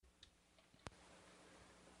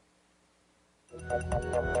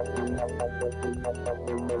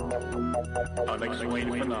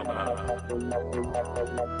Unexplained phenomena.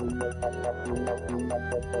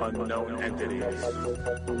 Unknown entities.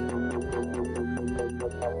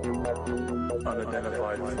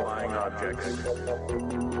 Unidentified flying objects.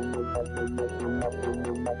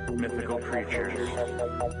 Mythical creatures.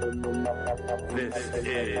 This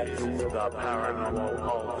is the Paranormal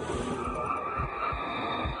Pulse.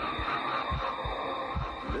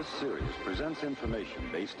 This series presents information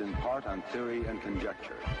based in part on theory and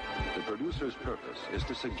conjecture. The producer's purpose is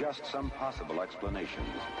to suggest some possible explanations,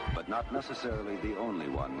 but not necessarily the only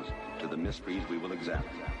ones, to the mysteries we will examine.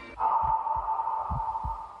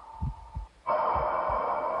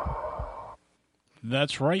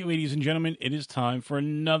 That's right, ladies and gentlemen. It is time for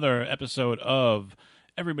another episode of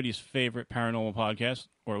everybody's favorite paranormal podcast,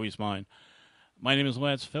 or at least mine. My name is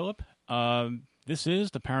Lance Phillip. This is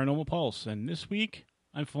the Paranormal Pulse, and this week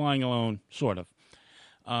I'm flying alone, sort of.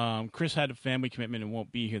 Chris had a family commitment and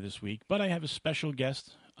won't be here this week, but I have a special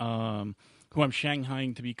guest who I'm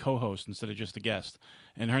shanghaiing to be co-host instead of just a guest.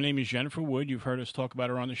 And her name is Jennifer Wood. You've heard us talk about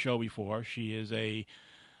her on the show before. She is a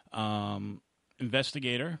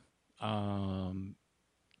investigator,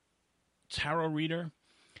 tarot reader,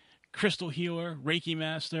 crystal healer, Reiki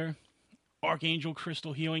master, archangel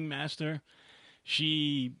crystal healing master.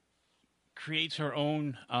 She creates her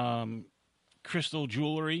own crystal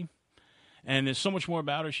jewelry, and there's so much more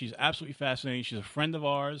about her. She's absolutely fascinating. She's a friend of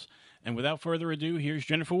ours, and without further ado, here's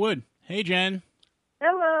Jennifer Wood. Hey, Jen.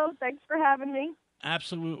 Hello. Thanks for having me.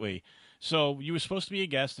 Absolutely. So you were supposed to be a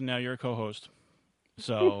guest, and now you're a co-host.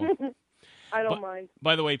 So I don't mind.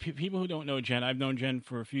 By the way, people who don't know Jen, I've known Jen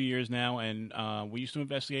for a few years now, and we used to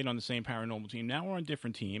investigate on the same paranormal team. Now we're on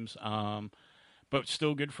different teams, but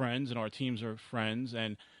still good friends, and our teams are friends.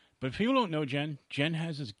 But if people don't know Jen, Jen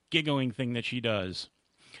has this giggling thing that she does.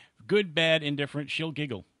 Good, bad, indifferent, she'll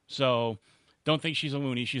giggle. So don't think she's a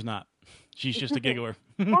loony. She's not. She's just a giggler.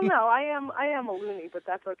 Well, no, I am a loony, but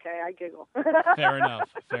that's okay. I giggle. Fair enough.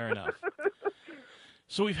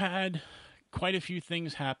 So we've had quite a few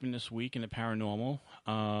things happen this week in the paranormal.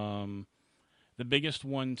 The biggest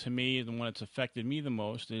one to me, the one that's affected me the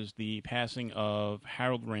most, is the passing of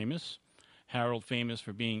Harold Ramis. Harold, famous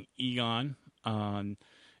for being Egon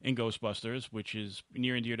in Ghostbusters, which is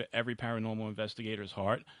near and dear to every paranormal investigator's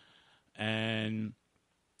heart. And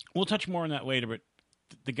we'll touch more on that later, but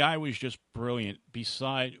the guy was just brilliant,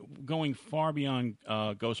 going far beyond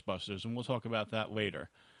Ghostbusters, and we'll talk about that later.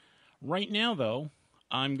 Right now, though,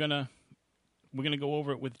 we're gonna go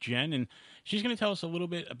over it with Jen, and she's gonna tell us a little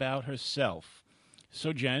bit about herself.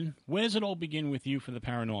 So, Jen, where does it all begin with you for the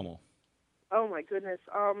paranormal? Oh my goodness.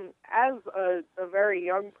 As a very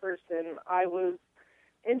young person, I was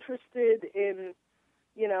interested in,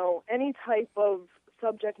 any type of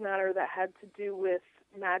subject matter that had to do with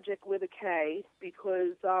magic with a K,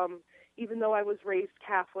 because even though I was raised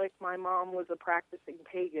Catholic, my mom was a practicing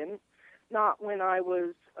pagan. Not when I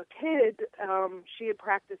was a kid. She had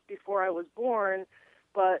practiced before I was born,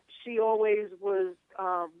 but she always was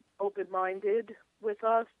open-minded with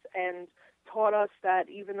us and taught us that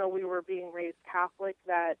even though we were being raised Catholic,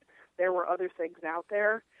 that there were other things out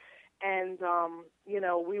there. And,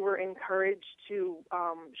 we were encouraged to,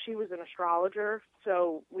 she was an astrologer,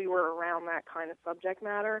 so we were around that kind of subject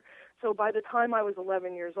matter. So by the time I was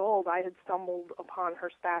 11 years old, I had stumbled upon her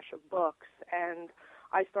stash of books, and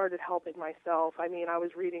I started helping myself. I mean, I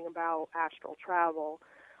was reading about astral travel.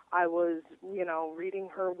 I was, reading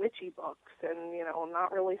her witchy books, and,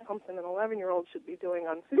 not really something an 11-year-old should be doing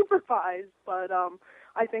unsupervised, but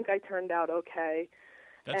I think I turned out okay.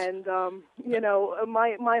 And,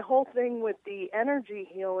 my whole thing with the energy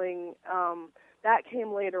healing, that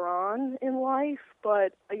came later on in life,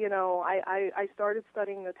 but, I started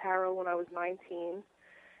studying the tarot when I was 19,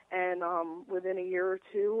 and within a year or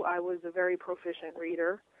two, I was a very proficient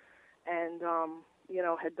reader, and,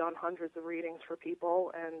 had done hundreds of readings for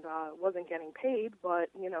people, and wasn't getting paid, but,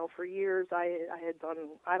 for years I had done,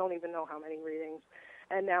 I don't even know how many readings,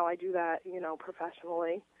 and now I do that,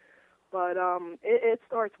 professionally. But it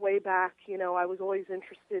starts way back. I was always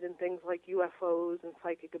interested in things like UFOs and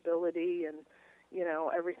psychic ability and,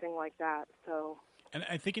 everything like that. So. And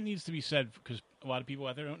I think it needs to be said, because a lot of people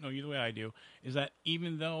out there don't know you the way I do, is that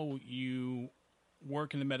even though you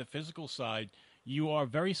work in the metaphysical side, you are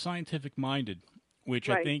very scientific minded, which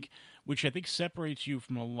right. I think separates you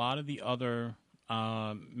from a lot of the other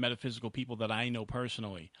metaphysical people that I know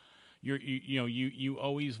personally. You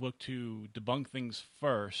always look to debunk things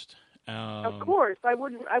first, Of course, I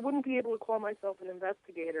wouldn't be able to call myself an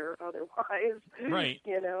investigator otherwise. Right.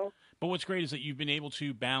 You know. But what's great is that you've been able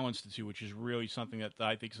to balance the two, which is really something that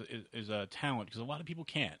I think is a talent, because a lot of people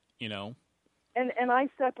can't, you know. And I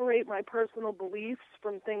separate my personal beliefs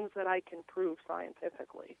from things that I can prove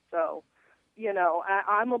scientifically. So, you know,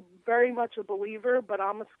 I'm very much a believer, but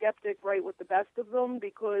I'm a skeptic right with the best of them,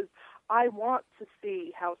 because I want to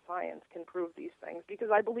see how science can prove these things, because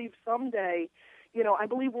I believe someday, you know, I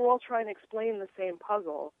believe we're all trying to explain the same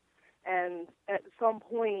puzzle, and at some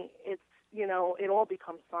point it's, you know, it all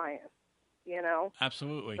becomes science, you know?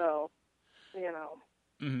 Absolutely. So, you know.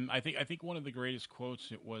 I think one of the greatest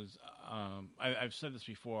quotes, it was, I've said this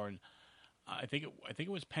before, and I think it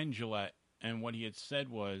was Penn Jillette, and what he had said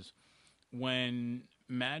was, when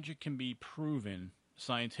magic can be proven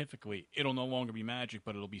scientifically, it'll no longer be magic,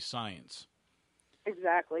 but it'll be science.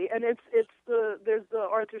 Exactly, and there's the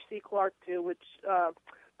Arthur C. Clarke too, which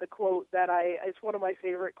the quote that it's one of my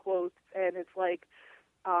favorite quotes, and it's like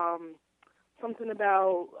something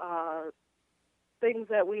about things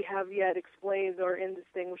that we have yet explained are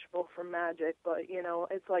indistinguishable from magic, but you know,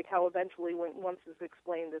 it's like how eventually once it's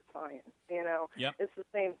explained, it's science. You know, Yep. It's the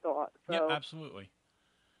same thought. So. Yeah, absolutely.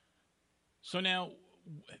 So now,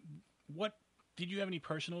 what did you have any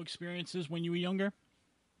personal experiences when you were younger?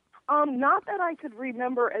 Not that I could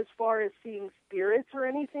remember as far as seeing spirits or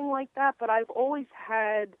anything like that, but I've always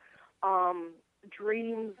had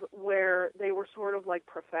dreams where they were sort of like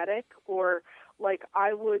prophetic, or like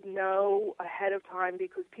I would know ahead of time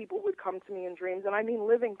because people would come to me in dreams, and I mean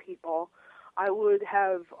living people. I would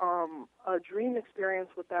have a dream experience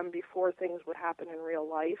with them before things would happen in real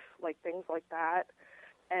life, like things like that.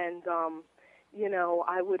 And, you know,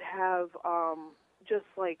 I would have just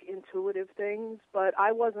like intuitive things, but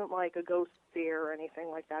I wasn't like a ghost seer or anything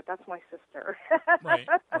like that. That's my sister.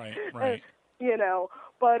 Right. You know,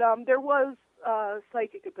 but there was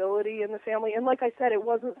psychic ability in the family, and like I said, it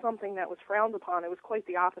wasn't something that was frowned upon. It was quite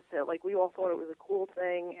the opposite. Like, we all thought it was a cool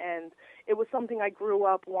thing, and it was something I grew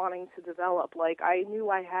up wanting to develop. Like, I knew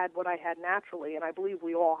I had what I had naturally, and I believe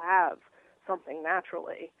we all have something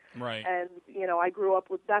naturally. Right. And, you know, I grew up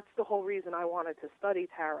with, that's the whole reason I wanted to study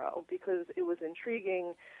tarot, because it was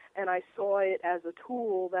intriguing, and I saw it as a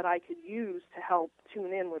tool that I could use to help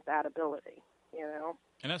tune in with that ability, you know?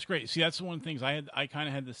 And that's great. See, that's one of the things I kind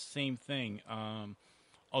of had the same thing.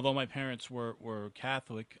 Although my parents were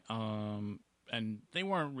Catholic, and they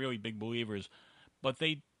weren't really big believers, but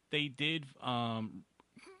they did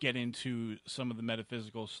get into some of the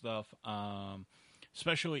metaphysical stuff,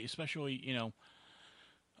 especially you know,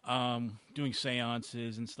 doing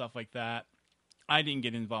seances and stuff like that. I didn't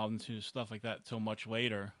get involved into stuff like that till much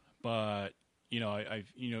later, but you know,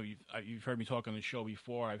 you've heard me talk on the show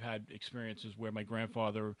before. I've had experiences where my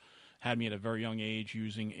grandfather had me at a very young age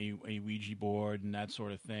using a Ouija board and that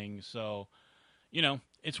sort of thing. So, you know,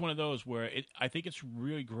 it's one of those where I think it's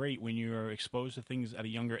really great when you're exposed to things at a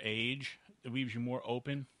younger age. It leaves you more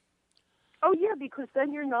open. Oh, yeah, because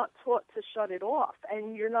then you're not taught to shut it off,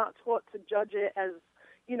 and you're not taught to judge it as,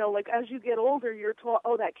 you know, like as you get older, you're taught,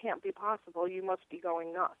 oh, that can't be possible. You must be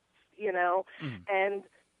going nuts, you know? And,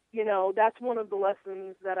 you know, that's one of the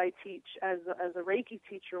lessons that I teach as a Reiki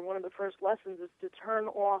teacher. One of the first lessons is to turn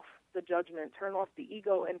off the judgment, turn off the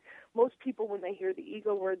ego. And most people, when they hear the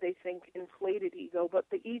ego word, they think inflated ego. But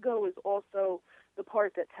the ego is also the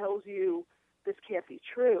part that tells you this can't be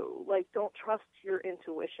true. Like, don't trust your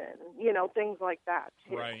intuition, you know, things like that,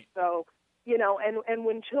 too. Right. So, you know, and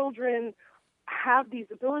when children have these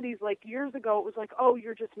abilities, like years ago, it was like, oh,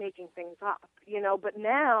 you're just making things up, you know, but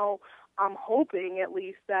now I'm hoping at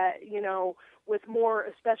least that, you know, with more,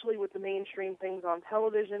 especially with the mainstream things on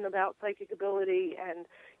television about psychic ability, and,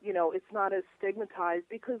 you know, it's not as stigmatized,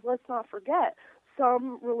 because let's not forget,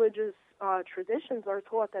 some religious traditions are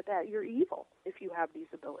taught that you're evil if you have these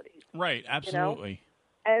abilities. Right, absolutely.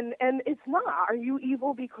 You know? And it's not. Are you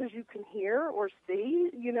evil because you can hear or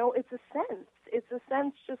see? You know, it's a sense. It's a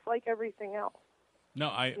sense just like everything else. No,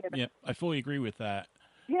 I fully agree with that.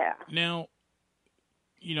 Yeah. Now,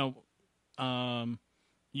 you know,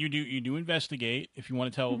 you do investigate. If you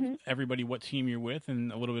want to tell everybody what team you're with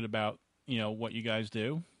and a little bit about, you know, what you guys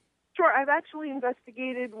do. Sure. I've actually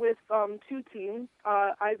investigated with two teams.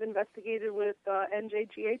 I've investigated with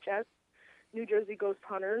NJGHS, New Jersey Ghost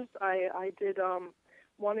Hunters. I did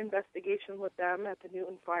one investigation with them at the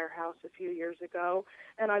Newton Firehouse a few years ago,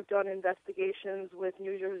 and I've done investigations with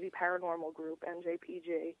New Jersey Paranormal Group,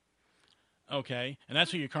 NJPG. Okay, and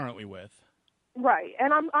that's who you're currently with. Right,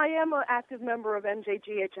 and I am an active member of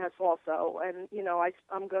NJGHS also, and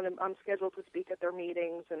I'm scheduled to speak at their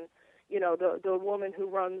meetings, and the woman who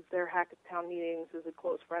runs their Hackettstown meetings is a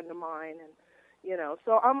close friend of mine, and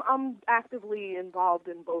so I'm actively involved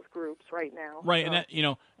in both groups right now. Right, so. and that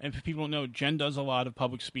and if people don't know, Jen does a lot of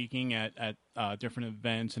public speaking at different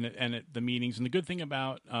events and at the meetings. And the good thing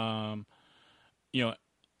about the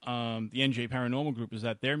NJ Paranormal Group is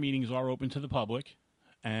that their meetings are open to the public,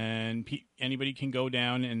 and anybody can go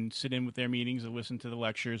down and sit in with their meetings and listen to the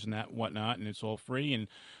lectures and that whatnot, and it's all free. And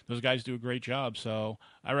those guys do a great job, so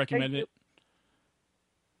I recommend it.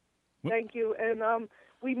 Thank you, and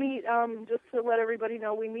we meet, just to let everybody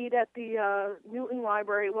know, we meet at the Newton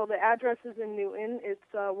Library. Well, the address is in Newton.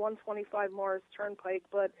 It's 125 Morris Turnpike,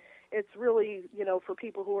 but it's really, for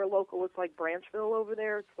people who are local, it's like Branchville over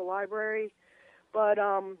there. It's the library. But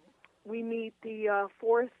we meet the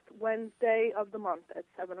fourth Wednesday of the month at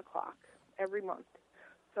 7 o'clock every month.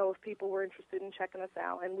 So if people were interested in checking us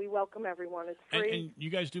out, and we welcome everyone. It's free. And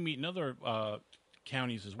you guys do meet in other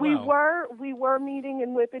counties as well. We were meeting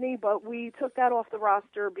in Whippany, but we took that off the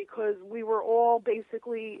roster because we were all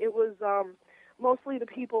basically, it was mostly the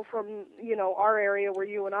people from our area where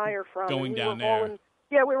you and I are from. Going down there.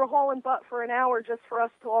 We were hauling butt for an hour just for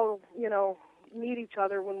us to all meet each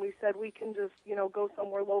other. When we said we can just go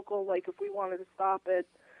somewhere local, like if we wanted to stop at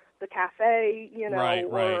the cafe, right.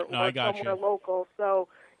 or No, I got somewhere you. local. So.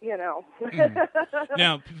 Now,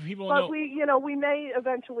 people but know. we may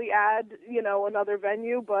eventually add, another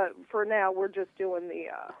venue, but for now we're just doing the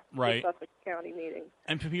Sussex County meeting.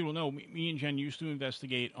 And for people to know, me and Jen used to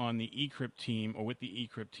investigate on the eCrypt team, or with the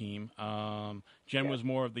eCrypt team. Jen was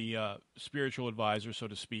more of the spiritual advisor, so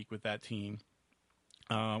to speak, with that team.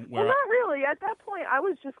 Well, not really. At that point, I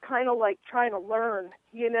was just kind of like trying to learn,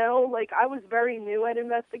 like I was very new at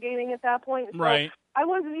investigating at that point. So right. I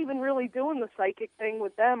wasn't even really doing the psychic thing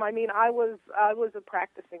with them. I mean, I was a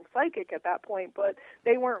practicing psychic at that point, but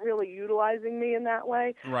they weren't really utilizing me in that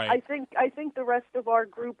way. Right. I think the rest of our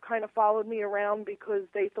group kind of followed me around because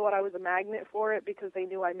they thought I was a magnet for it, because they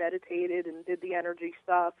knew I meditated and did the energy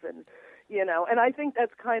stuff, and and I think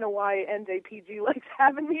that's kind of why NJPG likes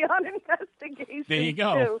having me on investigations. There you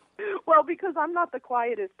go. Too. Well, because I'm not the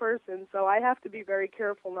quietest person, so I have to be very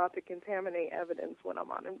careful not to contaminate evidence when I'm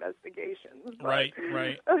on investigations. Right.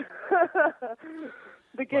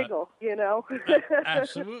 The giggle,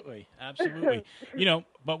 Absolutely.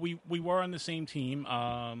 But we were on the same team.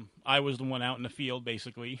 I was the one out in the field,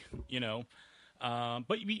 basically.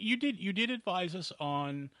 But you did advise us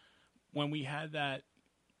on when we had that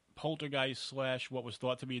poltergeist / what was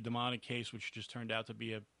thought to be a demonic case, which just turned out to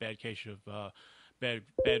be a bad case of bad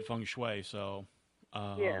feng shui. So,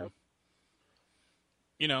 that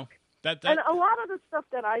and a lot of the stuff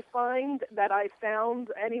that I found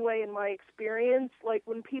anyway in my experience, like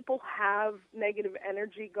when people have negative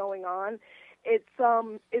energy going on, it's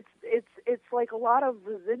like a lot of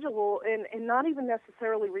residual, and not even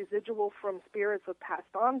necessarily residual from spirits of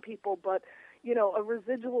passed on people, but a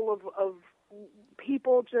residual of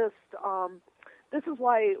people just, this is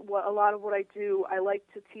why a lot of what I do, I like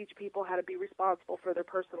to teach people how to be responsible for their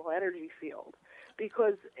personal energy field,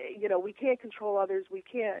 because, we can't control others, we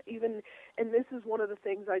can't even, and this is one of the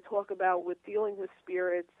things I talk about with dealing with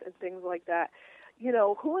spirits and things like that.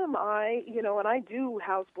 Who am I, and I do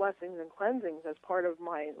house blessings and cleansings as part of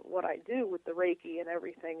what I do with the Reiki and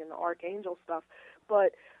everything and the Archangel stuff,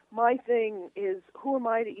 but my thing is, who am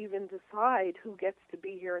I to even decide who gets to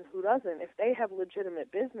be here and who doesn't? If they have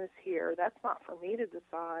legitimate business here, that's not for me to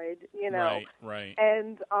decide, Right.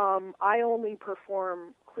 And I only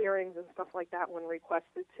perform clearings and stuff like that when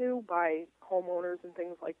requested to by homeowners and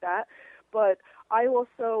things like that. But I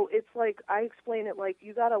also, it's like, I explain it like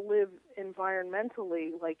you got to live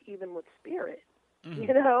environmentally, like even with spirit.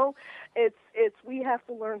 Mm-hmm. It's we have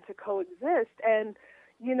to learn to coexist. And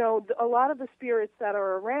a lot of the spirits that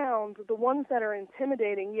are around, the ones that are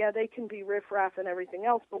intimidating, they can be riffraff and everything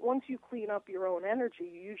else, but once you clean up your own energy,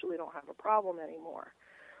 you usually don't have a problem anymore.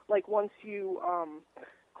 Like once you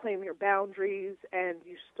claim your boundaries and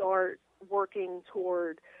you start working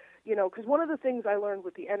toward, because one of the things I learned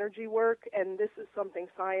with the energy work, and this is something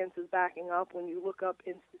science is backing up when you look up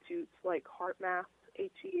institutes like HeartMath,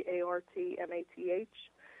 HeartMath,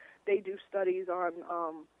 they do studies on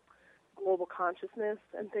global consciousness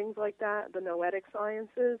and things like that, the noetic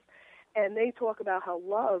sciences, and they talk about how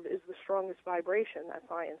love is the strongest vibration that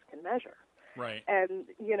science can measure. Right. And,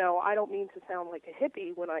 I don't mean to sound like a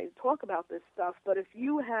hippie when I talk about this stuff, but if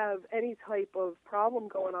you have any type of problem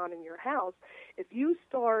going on in your house, if you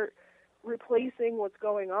start replacing what's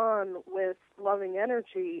going on with loving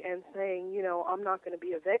energy and saying, I'm not going to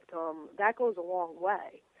be a victim, that goes a long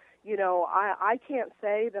way. I can't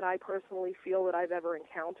say that I personally feel that I've ever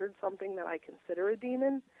encountered something that I consider a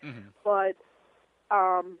demon, but,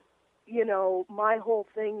 my whole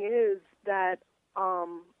thing is that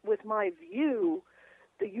with my view,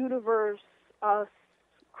 the universe, us,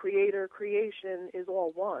 creator, creation is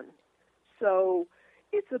all one. So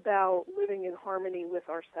it's about living in harmony with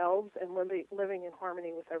ourselves and living in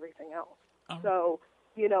harmony with everything else. Oh. So,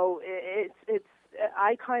 it's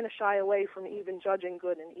I kind of shy away from even judging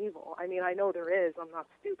good and evil. I mean, I know there is. I'm not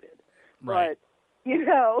stupid. Right. But,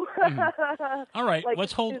 All right,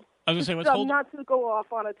 let's hold. I was going to say, let's hold. Not to go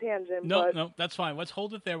off on a tangent. No, that's fine. Let's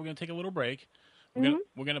hold it there. We're going to take a little break. We're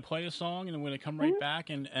going to play a song, and then we're going to come right back.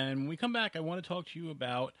 And when we come back, I want to talk to you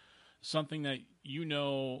about something that you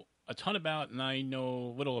know a ton about and I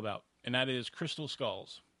know little about, and that is crystal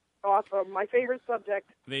skulls. Awesome. My favorite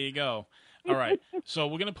subject. There you go. All right. So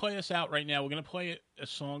we're going to play this out right now. We're going to play a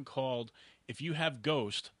song called If You Have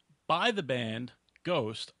Ghost by the band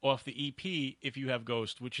Ghost off the EP If You Have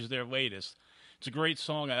Ghost, which is their latest. It's a great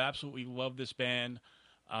song. I absolutely love this band.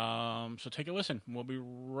 So take a listen. We'll be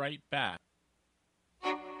right back.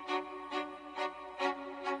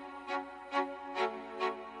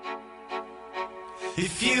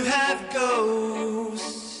 If you have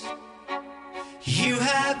ghosts, you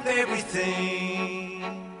have everything.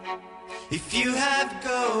 If you have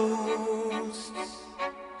ghosts,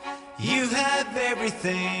 you have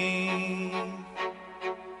everything.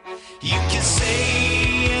 You can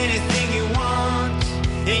say anything you want,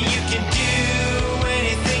 and you can do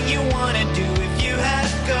anything you want to do. If you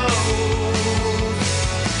have ghosts,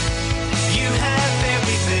 you have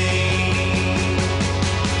everything.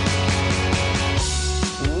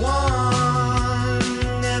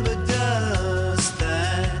 One never does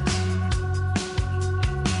that.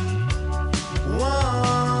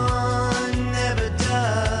 One never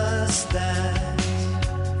does that.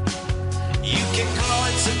 You can call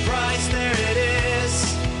it surprise, there it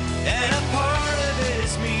is, and a part of it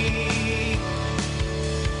is me.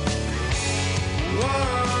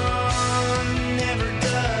 One never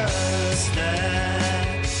does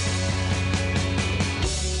that.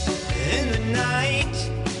 In the night,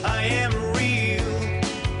 I am real.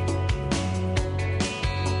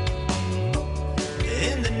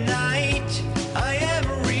 In the night, I am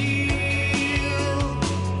real.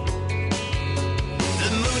 The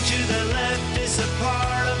moon to the left is a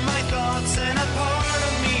part of my thoughts, and a part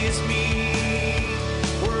of me is me.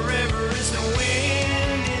 Wherever is the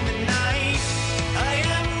wind in the night, I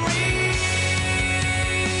am real.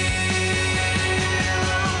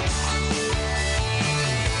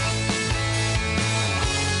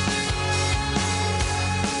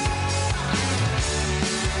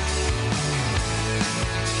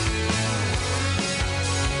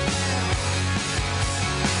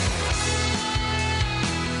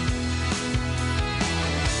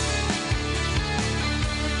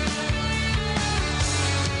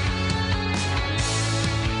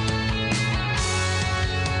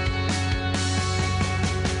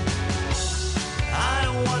 I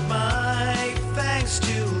don't want my fangs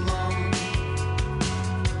too long.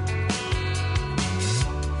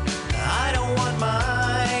 I don't want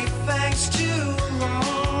my fangs too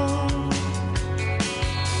long.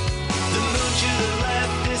 The moon to the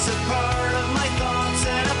left is a part of my thoughts,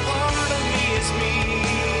 and a part of me is me.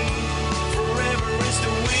 Forever is the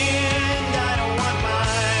wind. I don't want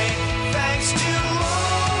my fangs too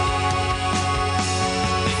long.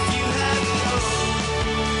 If you have ghosts,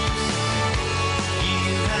 you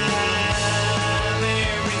have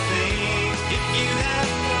everything. If you have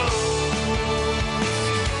ghosts,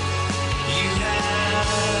 you have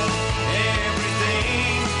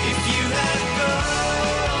everything. If you have ghosts,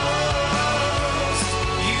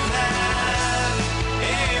 you have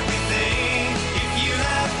everything. If you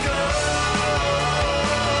have ghosts,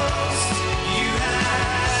 you have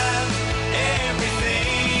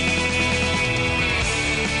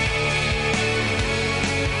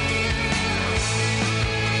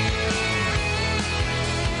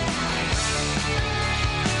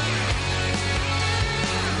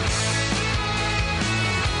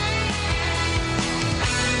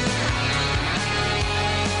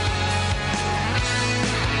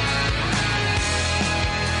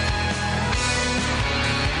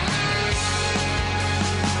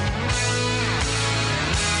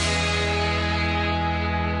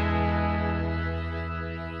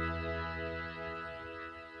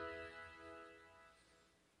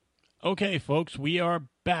Okay, folks, we are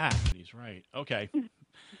back. He's right. Okay.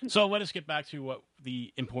 So let us get back to what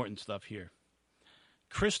the important stuff here.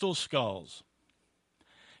 crystal skulls.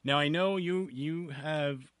 Now, I know you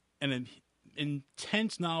have an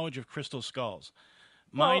intense knowledge of crystal skulls.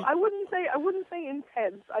 Well, I wouldn't say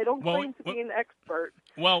intense. I don't claim to be an expert.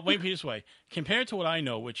 Well, wait this way. Compared to what I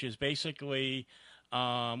know, which is basically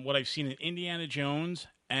what I've seen in Indiana Jones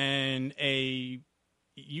and a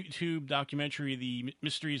YouTube documentary, The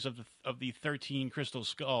Mysteries of the 13 Crystal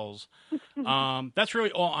Skulls. That's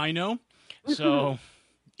really all I know. So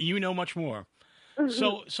you know much more.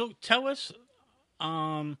 So tell us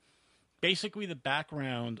basically the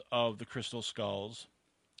background of the Crystal Skulls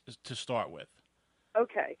to start with.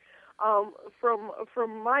 Okay.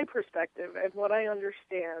 From my perspective and what I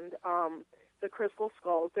understand, the crystal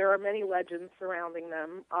skulls, there are many legends surrounding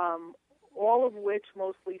them, all of which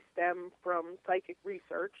mostly stem from psychic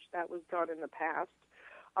research that was done in the past.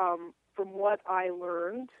 From what I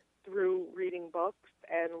learned through reading books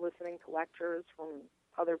and listening to lectures from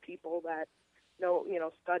other people that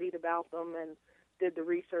studied about them and did the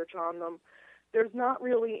research on them, there's not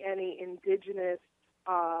really any indigenous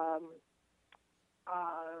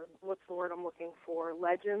what's the word I'm looking for,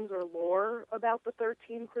 legends or lore about the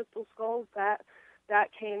 13 crystal skulls. That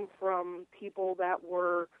came from people that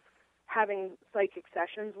were having psychic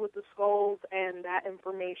sessions with the skulls, and that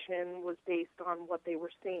information was based on what they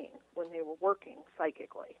were seeing when they were working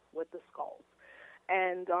psychically with the skulls.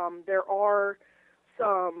 And there are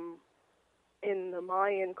some, in the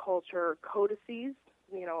Mayan culture, codices,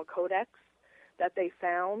 a codex that they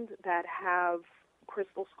found that have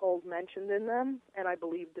crystal skulls mentioned in them, and I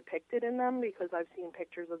believe depicted in them, because I've seen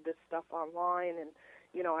pictures of this stuff online,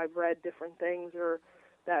 and I've read different things or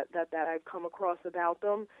that I've come across about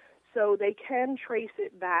them. So they can trace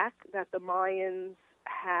it back that the Mayans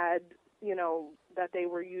had, that they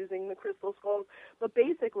were using the crystal skulls, but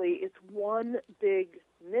basically it's one big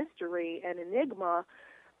mystery and enigma.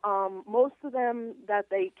 Most of them that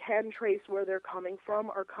they can trace where they're coming from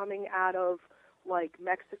are coming out of like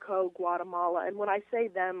Mexico, Guatemala, and when I say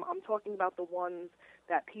them, I'm talking about the ones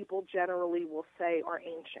that people generally will say are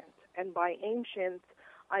ancient. And by ancient,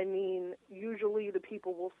 I mean usually the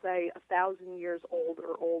people will say 1,000 years old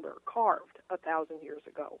or older, carved 1,000 years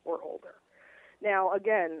ago or older. Now,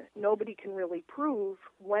 again, nobody can really prove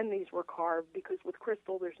when these were carved, because with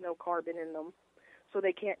crystal there's no carbon in them, so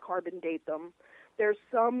they can't carbon date them. There's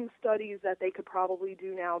some studies that they could probably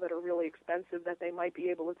do now that are really expensive that they might be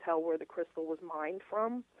able to tell where the crystal was mined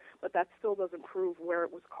from, but that still doesn't prove where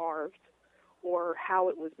it was carved or how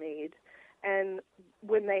it was made. And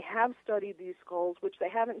when they have studied these skulls, which they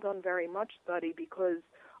haven't done very much study, because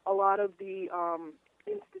a lot of the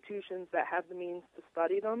institutions that have the means to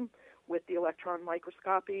study them with the electron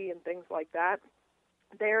microscopy and things like that,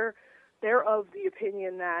 they're of the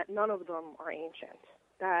opinion that none of them are ancient.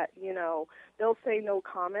 That, they'll say no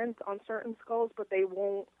comment on certain skulls, but they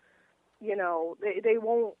won't, they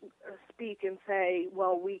won't speak and say,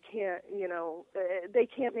 well, we can't, they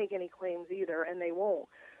can't make any claims either, and they won't.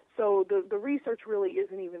 So the research really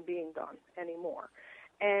isn't even being done anymore.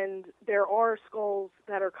 And there are skulls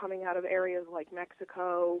that are coming out of areas like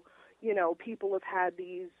Mexico. People have had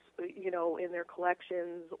these, in their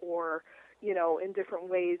collections or, in different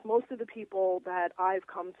ways. Most of the people that I've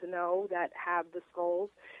come to know that have the skulls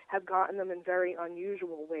have gotten them in very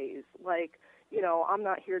unusual ways. Like, I'm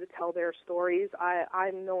not here to tell their stories.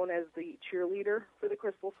 I'm known as the cheerleader for the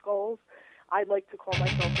crystal skulls. I'd like to call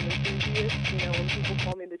myself an enthusiast. When people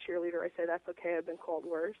call me the cheerleader, I say that's okay. I've been called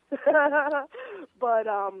worse. But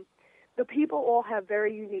the people all have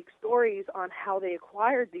very unique stories on how they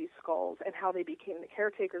acquired these skulls and how they became the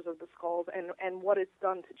caretakers of the skulls and what it's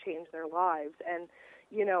done to change their lives. And,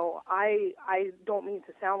 I don't mean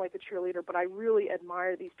to sound like a cheerleader, but I really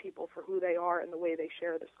admire these people for who they are and the way they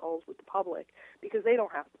share the skulls with the public, because they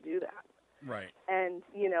don't have to do that. Right. And,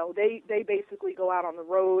 they basically go out on the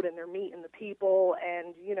road and they're meeting the people,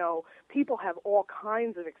 and, people have all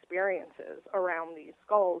kinds of experiences around these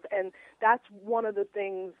skulls. And that's one of the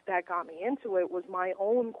things that got me into it, was my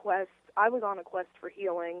own quest. I was on a quest for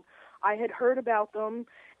healing. I had heard about them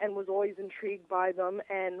and was always intrigued by them,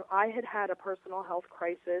 and I had had a personal health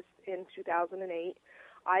crisis in 2008.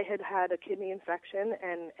 I had had a kidney infection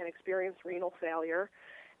and experienced renal failure.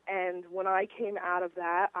 And when I came out of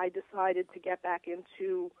that, I decided to get back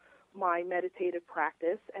into my meditative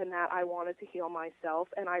practice and that I wanted to heal myself.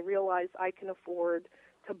 And I realized I can afford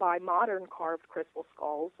to buy modern carved crystal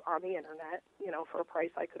skulls on the internet, for a price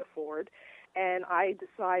I could afford. And I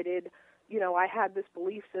decided, I had this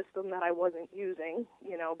belief system that I wasn't using,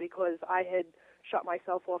 because I had shut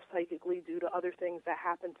myself off psychically due to other things that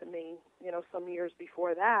happened to me, some years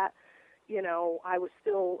before that. you know, I was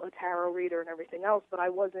still a tarot reader and everything else, but I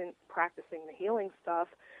wasn't practicing the healing stuff.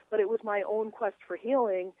 But it was my own quest for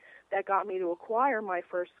healing that got me to acquire my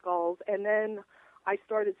first skulls. And then I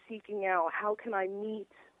started seeking out, how can I meet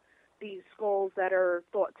these skulls that are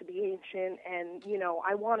thought to be ancient? And, you know,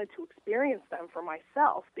 I wanted to experience them for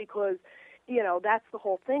myself because, you know, that's the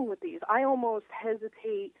whole thing with these. I almost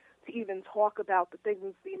hesitate to even talk about the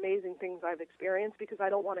things, the amazing things I've experienced, because I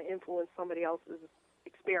don't want to influence somebody else's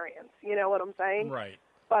experience. You know what I'm saying? Right.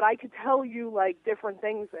 But I could tell you, like, different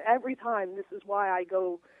things every time. This is why I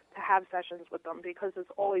go to have sessions with them, because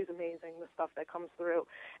it's always amazing, the stuff that comes through.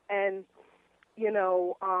 And, you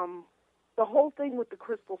know, the whole thing with the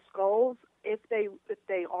crystal skulls, if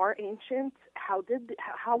they are ancient,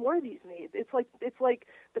 how were these made? It's like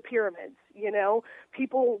the pyramids, you know.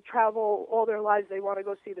 People travel all their lives, they want to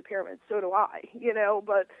go see the pyramids. So do I, you know.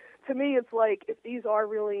 But to me, it's like, if these are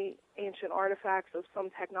really ancient artifacts of some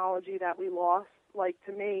technology that we lost, like,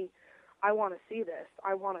 to me, I want to see this.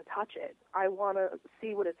 I want to touch it. I want to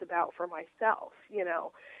see what it's about for myself, you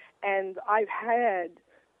know. And I've had,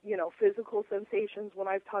 you know, physical sensations when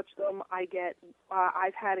I've touched them.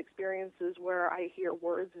 I've had experiences where I hear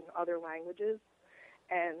words in other languages,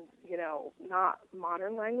 and, you know, not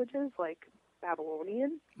modern languages like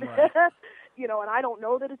Babylonian, Right. you know, and I don't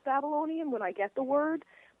know that it's Babylonian when I get the word,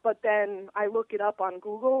 but then I look it up on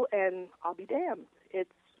Google and I'll be damned.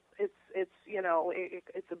 It's you know,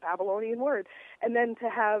 it's a Babylonian word. And then to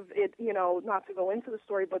have it, you know, not to go into the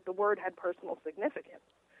story, but the word had personal significance.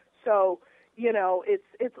 So, you know,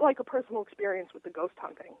 it's like a personal experience with the ghost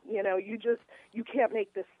hunting. You know, you can't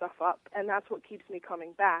make this stuff up, and that's what keeps me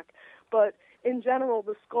coming back. But in general,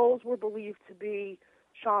 the skulls were believed to be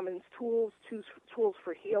shamans' tools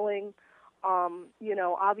for healing. You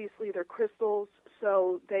know, obviously they're crystals,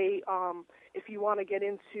 so they, if you want to get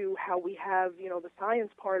into how we have, you know, the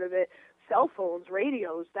science part of it, cell phones,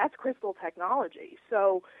 radios, that's crystal technology.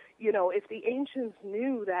 So, you know, if the ancients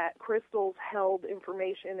knew that crystals held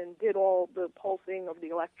information and did all the pulsing of the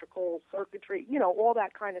electrical circuitry, you know, all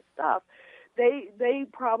that kind of stuff, they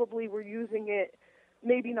probably were using it,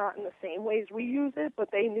 maybe not in the same ways we use it, but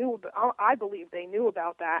they knew, I believe they knew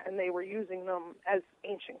about that, and they were using them as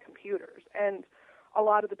ancient computers. And a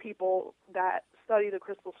lot of the people that study the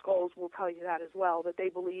crystal skulls will tell you that as well, that they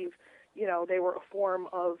believe, you know, they were a form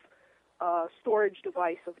of storage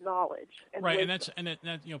device of knowledge. And Right, wisdom. and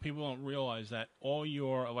that you know, people don't realize that all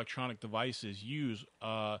your electronic devices use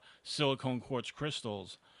silicone quartz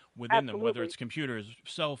crystals within them, whether Absolutely. it's computers,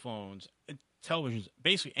 cell phones, televisions,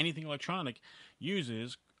 basically anything electronic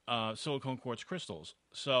uses silicone quartz crystals.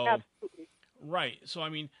 So, Absolutely. right. So I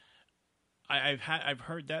mean, I've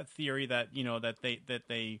heard that theory that, you know, that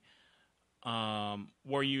they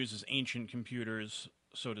were used as ancient computers,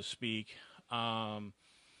 so to speak.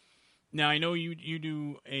 Now I know you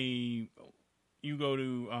go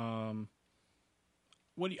to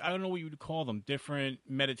I don't know what you would call them, different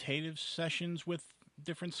meditative sessions with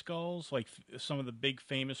different skulls, like some of the big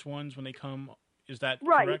famous ones when they come. Is that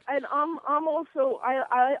Right, correct? and I'm also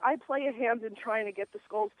I play a hand in trying to get the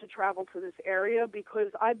skulls to travel to this area,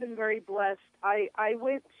 because I've been very blessed. I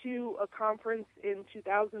went to a conference in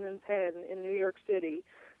 2010 in New York City.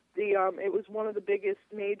 It was one of the biggest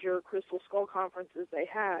major crystal skull conferences they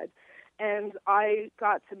had, and I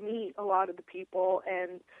got to meet a lot of the people,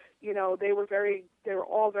 and, you know, they were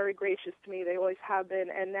all very gracious to me. They always have been,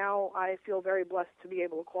 and now I feel very blessed to be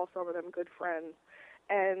able to call some of them good friends.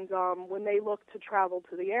 And when they look to travel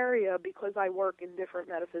to the area, because I work in different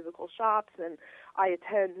metaphysical shops and I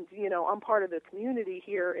attend, you know, I'm part of the community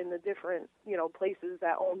here in the different, you know, places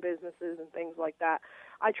that own businesses and things like that.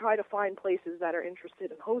 I try to find places that are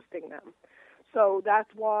interested in hosting them. So that's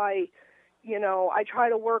why, you know, I try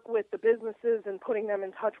to work with the businesses and putting them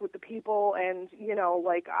in touch with the people. And, you know,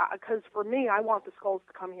 like, because for me, I want the skulls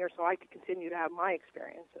to come here so I can continue to have my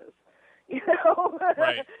experiences, you know?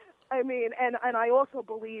 Right. I mean, and I also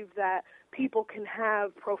believe that people can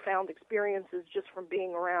have profound experiences just from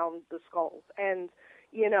being around the skulls. And,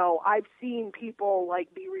 you know, I've seen people,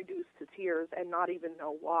 like, be reduced to tears and not even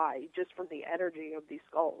know why, just from the energy of these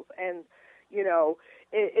skulls. And, you know,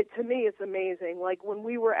 it to me, it's amazing. Like, when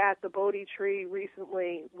we were at the Bodhi tree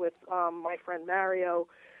recently with my friend Mario,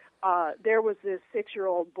 there was this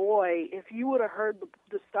 6-year-old boy. If you would have heard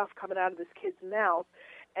the stuff coming out of this kid's mouth,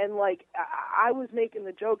 and, like, I was making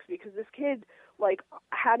the jokes because this kid, like,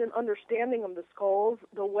 had an understanding of the skulls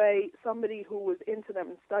the way somebody who was into them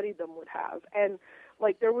and studied them would have. And,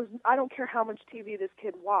 like, I don't care how much TV this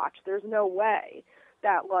kid watched, there's no way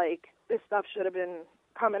that, like, this stuff should have been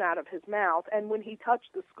coming out of his mouth. And when he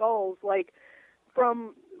touched the skulls, like,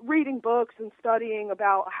 from reading books and studying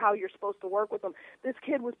about how you're supposed to work with them. This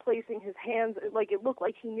kid was placing his hands, like it looked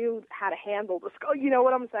like he knew how to handle the skull. You know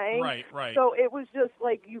what I'm saying? Right, right. So it was just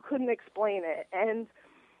like you couldn't explain it. And,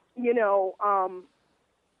 you know,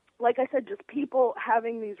 like I said, just people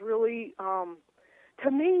having these really, to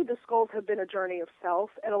me, the skulls have been a journey of self,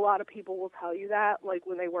 and a lot of people will tell you that, like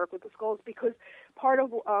when they work with the skulls, because part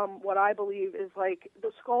of what I believe is like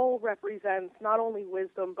the skull represents not only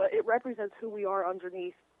wisdom, but it represents who we are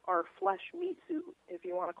underneath our flesh meat suit, if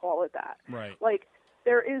you want to call it that. Right. Like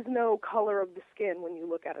there is no color of the skin when you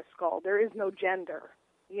look at a skull. There is no gender.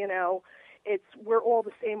 You know, we're all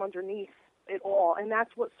the same underneath it all, and that's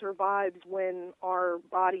what survives when our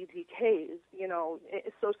body decays, you know.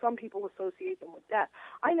 So some people associate them with death.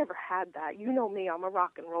 I never had that. You know me, I'm a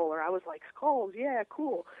rock and roller. I was like, skulls, yeah,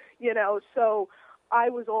 cool, you know. So I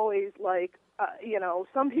was always like, you know,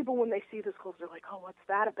 some people when they see the skulls, they're like, oh, what's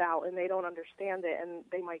that about? And they don't understand it, and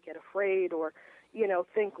they might get afraid or, you know,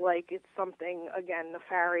 think like it's something, again,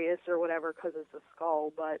 nefarious or whatever because it's a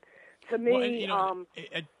skull. But to me, well, and, you know,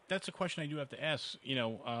 that's a question I do have to ask, you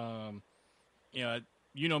know,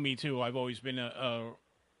 you know me too. I've always been a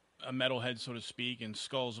metalhead, so to speak, and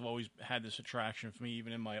skulls have always had this attraction for me.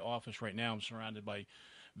 Even in my office right now, I'm surrounded by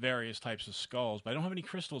various types of skulls, but I don't have any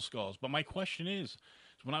crystal skulls. But my question is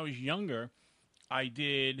when I was younger, I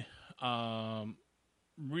did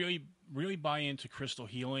really buy into crystal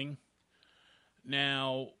healing.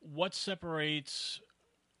 Now, what separates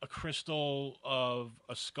a crystal of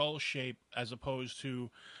a skull shape as opposed to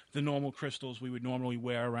the normal crystals we would normally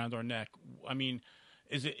wear around our neck? I mean,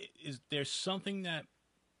 is there something that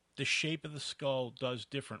the shape of the skull does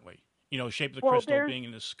differently? You know, the shape of the crystal being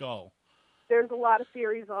in the skull. There's a lot of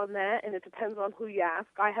theories on that, and it depends on who you ask.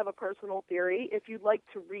 I have a personal theory. If you'd like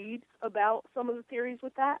to read about some of the theories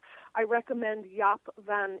with that, I recommend Jaap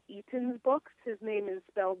van Eten's books. His name is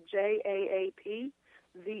spelled Jaap.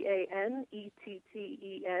 Vanetten,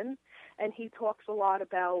 and he talks a lot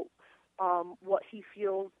about what he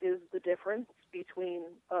feels is the difference between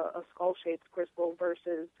a skull-shaped crystal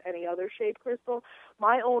versus any other shaped crystal.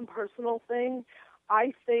 My own personal thing,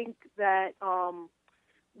 I think that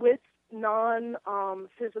with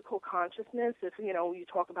non-physical consciousness, if, you know, you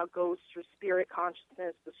talk about ghosts or spirit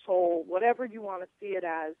consciousness, the soul, whatever you want to see it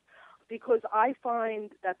as, because I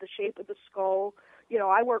find that the shape of the skull, you know,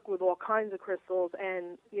 I work with all kinds of crystals,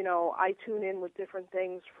 and, you know, I tune in with different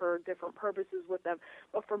things for different purposes with them.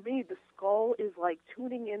 But for me, the skull is like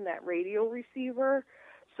tuning in that radio receiver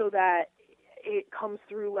so that it comes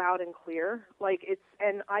through loud and clear.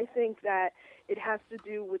 And I think that it has to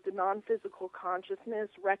do with the non-physical consciousness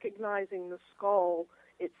recognizing the skull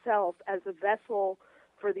itself as a vessel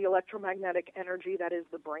for the electromagnetic energy that is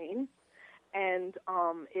the brain. And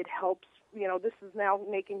it helps, you know, this is now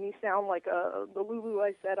making me sound like the Lulu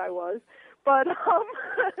I said I was. But,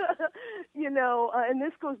 you know, and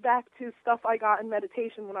this goes back to stuff I got in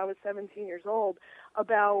meditation when I was 17 years old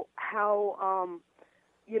about how,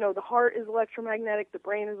 you know, the heart is electromagnetic, the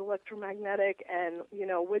brain is electromagnetic, and, you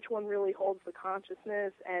know, which one really holds the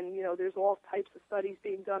consciousness. And, you know, there's all types of studies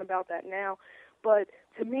being done about that now. But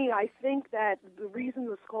to me, I think that the reason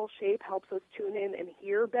the skull shape helps us tune in and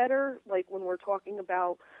hear better, like when we're talking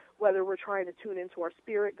about whether we're trying to tune into our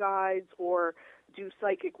spirit guides or do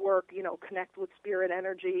psychic work, you know, connect with spirit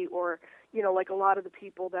energy, or, you know, like a lot of the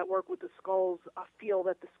people that work with the skulls feel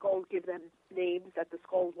that the skulls give them names that the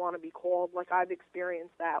skulls want to be called. Like I've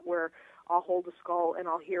experienced that where I'll hold a skull and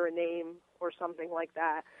I'll hear a name or something like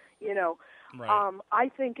that, you know. Right. I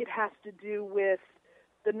think it has to do with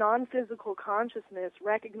the non-physical consciousness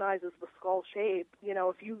recognizes the skull shape. You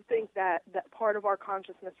know, if you think that part of our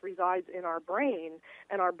consciousness resides in our brain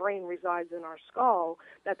and our brain resides in our skull,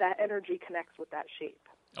 that energy connects with that shape.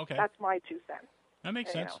 Okay. That's my 2 cents. That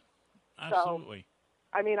makes sense. Know. Absolutely.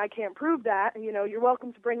 So, I mean, I can't prove that. You know, you're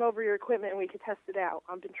welcome to bring over your equipment and we can test it out.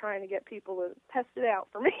 I've been trying to get people to test it out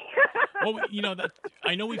for me. Well, you know,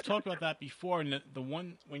 I know we've talked about that before, and the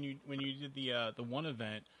one when you did the one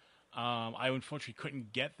event, I unfortunately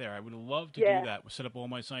couldn't get there. I would love to do that, set up all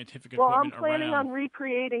my scientific equipment around. Well, I'm planning on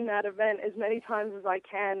recreating that event as many times as I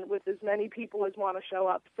can with as many people as want to show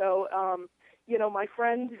up. So, you know, my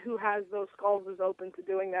friend who has those skulls is open to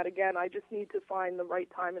doing that again. I just need to find the right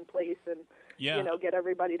time and place and, you know, get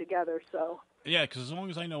everybody together. So. Yeah, because as long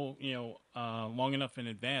as I know, you know, long enough in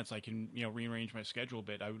advance, I can, you know, rearrange my schedule a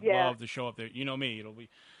bit. I would love to show up there. You know me, it'll be.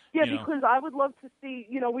 Yeah, because I would love to see.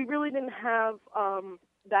 You know, we really didn't have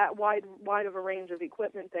that wide of a range of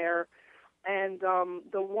equipment there, and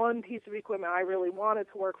the one piece of equipment I really wanted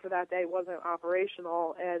to work for that day wasn't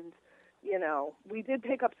operational, and you know, we did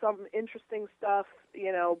pick up some interesting stuff,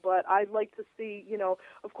 you know, but I'd like to see, you know,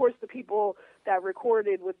 of course the people that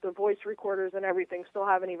recorded with the voice recorders and everything still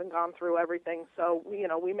haven't even gone through everything. So, you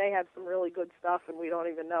know, we may have some really good stuff and we don't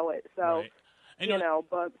even know it. So, right. And, you know,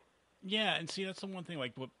 but... Yeah, and see, that's the one thing,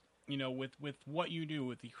 like, you know, with what you do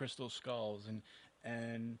with the crystal skulls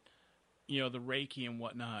and you know, the Reiki and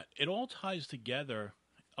whatnot, it all ties together,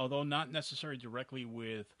 although not necessarily directly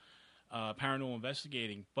with paranormal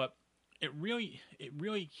investigating, but it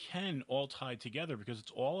really can all tie together because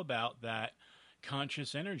it's all about that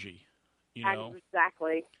conscious energy, you know.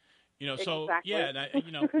 Exactly. You know, so exactly. yeah, and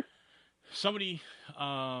you know, somebody,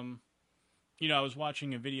 you know, I was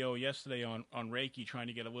watching a video yesterday on Reiki, trying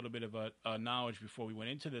to get a little bit of a knowledge before we went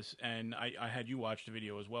into this, and I had you watch the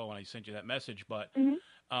video as well when I sent you that message, but.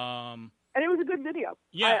 And it was a good video.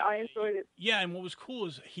 Yeah, I enjoyed it. Yeah, and what was cool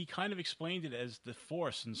is he kind of explained it as the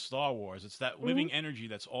Force in Star Wars. It's that living energy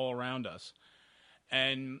that's all around us,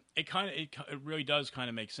 and it really does kind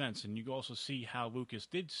of make sense. And you can also see how Lucas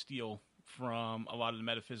did steal from a lot of the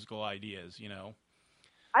metaphysical ideas. You know,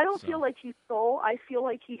 I don't feel like he stole. I feel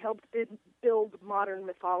like he helped build modern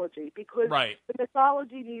mythology because right. the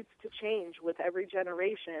mythology needs to change with every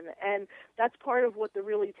generation, and that's part of what the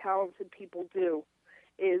really talented people do.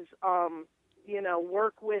 Is, you know,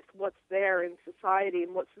 work with what's there in society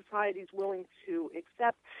and what society's willing to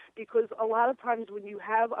accept. Because a lot of times when you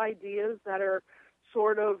have ideas that are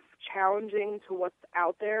sort of challenging to what's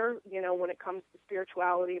out there, you know, when it comes to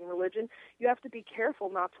spirituality and religion, you have to be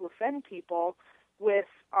careful not to offend people with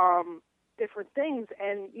different things.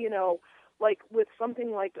 And, you know, like with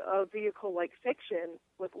something like a vehicle like fiction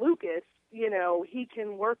with Lucas, you know, he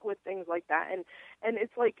can work with things like that, and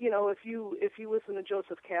it's like, you know, if you listen to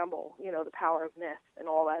Joseph Campbell, you know, The Power of Myth and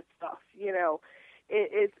all that stuff, you know,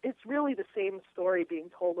 it's really the same story being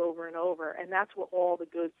told over and over, and that's what all the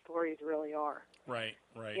good stories really are. Right.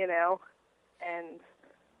 You know, and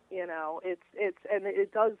you know, it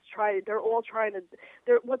does try.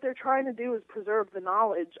 What they're trying to do is preserve the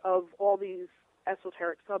knowledge of all these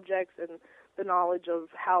esoteric subjects and the knowledge of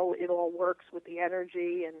how it all works with the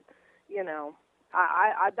energy and. You know,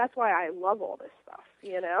 I that's why I love all this stuff,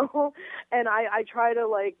 you know, and I try to,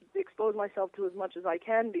 like, expose myself to as much as I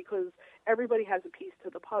can because everybody has a piece to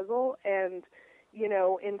the puzzle, and, you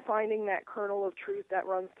know, in finding that kernel of truth that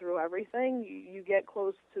runs through everything, you get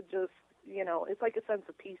close to just, you know, it's like a sense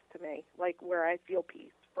of peace to me, like where I feel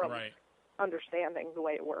peace from understanding the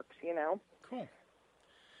way it works, you know. Cool.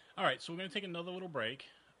 All right, so we're going to take another little break,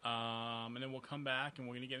 and then we'll come back, and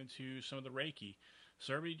we're going to get into some of the Reiki.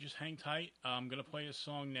 So everybody just hang tight. I'm going to play a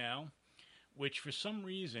song now, which for some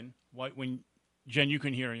reason, when Jen, you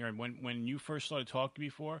can hear it, when you first started talking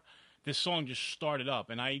before, this song just started up,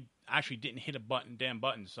 and I actually didn't hit a damn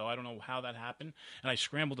button, so I don't know how that happened, and I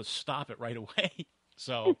scrambled to stop it right away.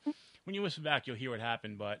 So when you listen back, you'll hear what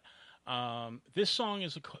happened. But this song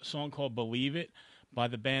is a song called "Believe It" by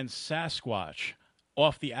the band Sasquatch,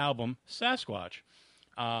 off the album Sasquatch.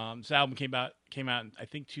 This album came out in, I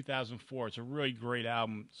think, 2004. It's a really great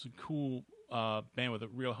album. It's a cool band with a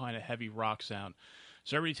real kind of heavy rock sound.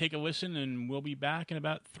 So everybody take a listen, and we'll be back in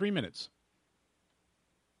about 3 minutes.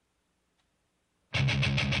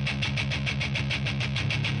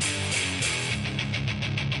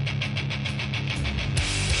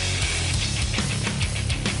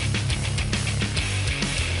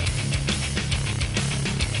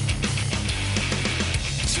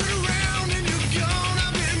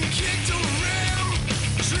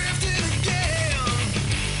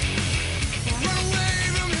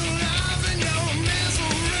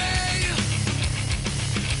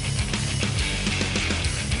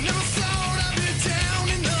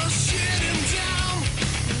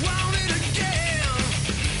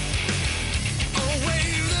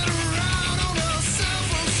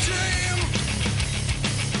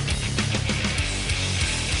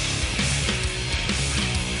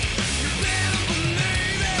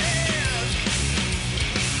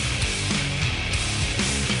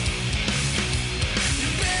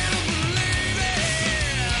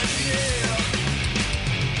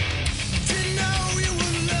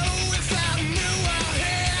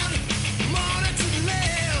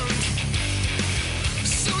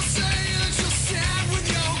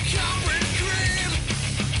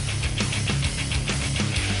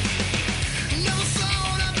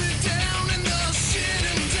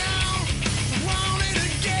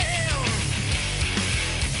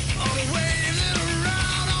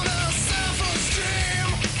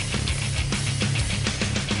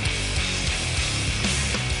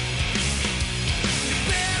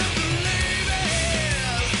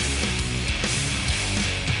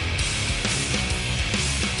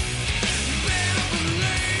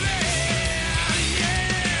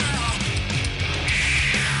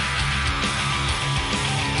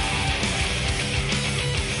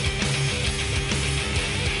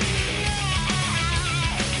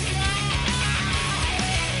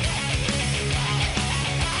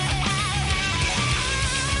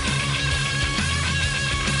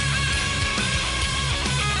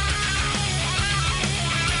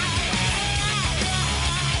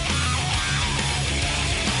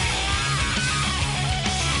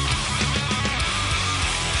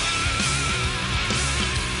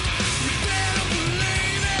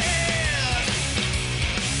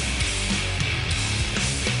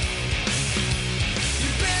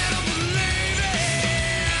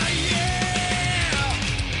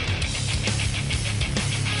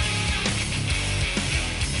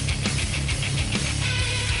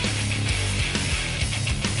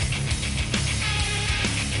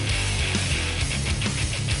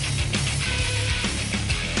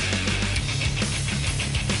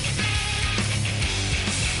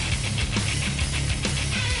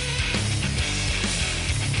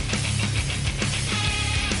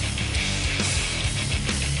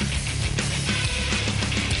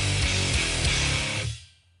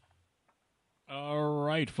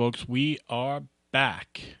 right, folks, we are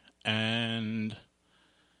back, and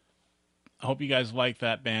I hope you guys like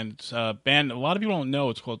that band. It's a band a lot of people don't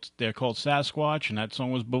know. They're called Sasquatch, and that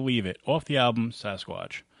song was "Believe It" off the album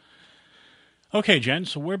Sasquatch. Okay, Jen,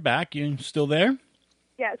 so we're back. You still there?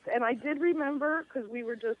 Yes, and I did remember, because we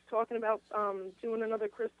were just talking about doing another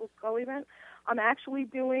Crystal Skull event. I'm actually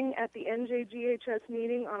doing at the NJGHS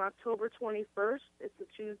meeting on October 21st. It's a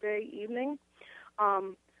Tuesday evening.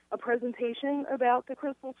 A presentation about the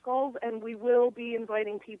crystal skulls, and we will be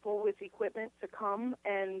inviting people with equipment to come,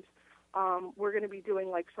 and we're going to be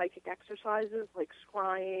doing like psychic exercises like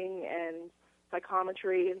scrying and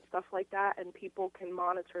psychometry and stuff like that, and people can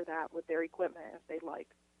monitor that with their equipment if they'd like.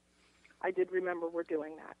 I did remember we're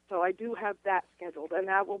doing that. So I do have that scheduled, and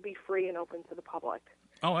that will be free and open to the public.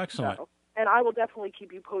 Oh, excellent. So, and I will definitely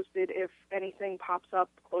keep you posted if anything pops up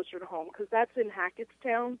closer to home, because that's in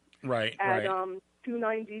Hackettstown. Right, at, right.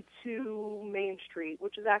 292 Main Street,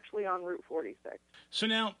 which is actually on Route 46. So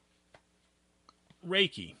now,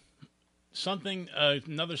 Reiki,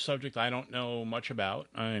 another subject I don't know much about.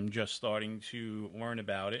 I'm just starting to learn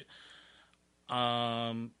about it.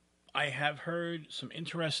 I have heard some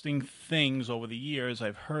interesting things over the years.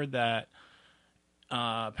 I've heard that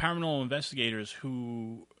paranormal investigators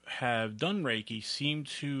who have done Reiki seem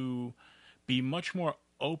to be much more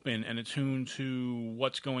open and attuned to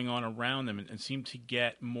what's going on around them and seem to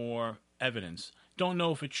get more evidence. Don't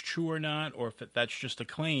know if it's true or not, or if that's just a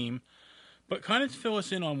claim, but kind of fill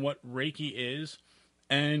us in on what Reiki is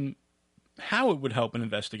and how it would help an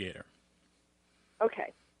investigator.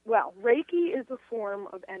 Okay. Well, Reiki is a form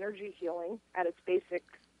of energy healing at its basic,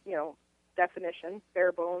 definition,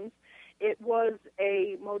 bare bones. It was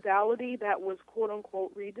a modality that was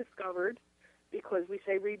quote-unquote rediscovered, because we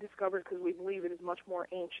say rediscovered because we believe it is much more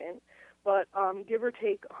ancient. But give or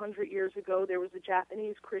take 100 years ago, there was a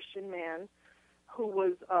Japanese Christian man who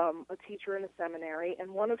was a teacher in a seminary,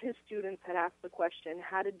 and one of his students had asked the question,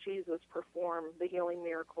 how did Jesus perform the healing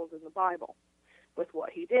miracles in the Bible with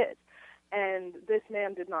what he did? And this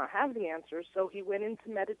man did not have the answer, so he went into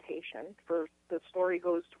meditation for, the story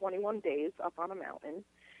goes, 21 days up on a mountain.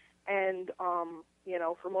 And,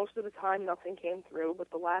 for most of the time, nothing came through.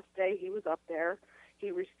 But the last day he was up there,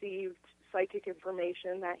 he received psychic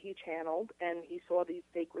information that he channeled, and he saw these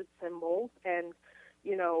sacred symbols and,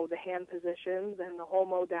 the hand positions, and the whole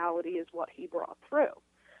modality is what he brought through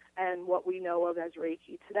and what we know of as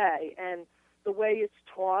Reiki today. And the way it's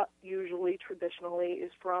taught, usually, traditionally,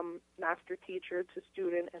 is from master teacher to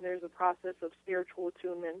student, and there's a process of spiritual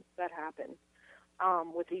attunement that happens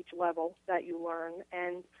with each level that you learn.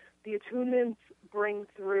 And the attunements bring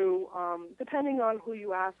through, depending on who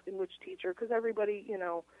you ask and which teacher, because everybody,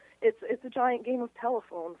 it's a giant game of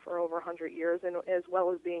telephone for over 100 years, and as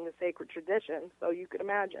well as being a sacred tradition, so you could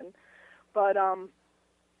imagine. But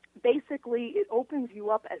basically, it opens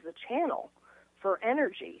you up as a channel for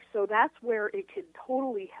energy, so that's where it could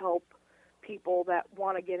totally help people that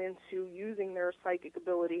want to get into using their psychic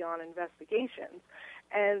ability on investigations.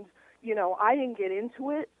 And I didn't get into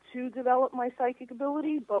it to develop my psychic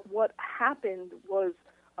ability, but what happened was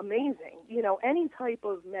amazing. Any type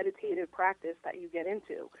of meditative practice that you get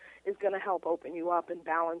into is going to help open you up and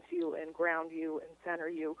balance you and ground you and center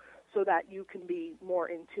you so that you can be more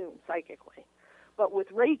in tune psychically. But with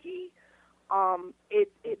Reiki,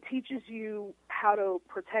 it teaches you how to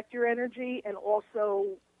protect your energy and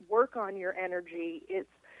also work on your energy. It's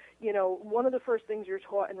one of the first things you're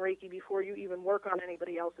taught in Reiki before you even work on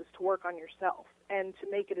anybody else is to work on yourself and to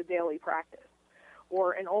make it a daily practice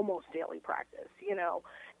or an almost daily practice,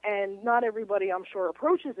 And not everybody, I'm sure,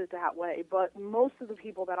 approaches it that way, but most of the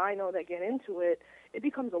people that I know that get into it, it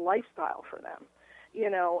becomes a lifestyle for them,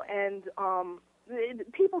 and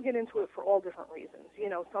people get into it for all different reasons.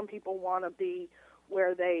 Some people want to be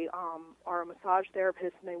where they are a massage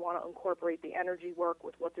therapist and they want to incorporate the energy work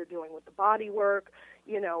with what they're doing with the body work.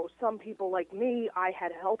 Some people like me, I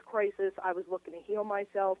had a health crisis. I was looking to heal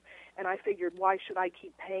myself, and I figured, why should I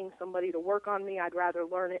keep paying somebody to work on me? I'd rather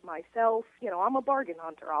learn it myself. I'm a bargain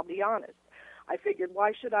hunter, I'll be honest. I figured,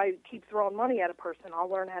 why should I keep throwing money at a person? I'll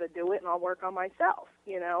learn how to do it, and I'll work on myself,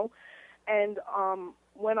 And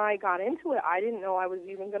when I got into it, I didn't know I was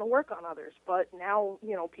even going to work on others. But now,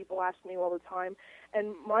 people ask me all the time,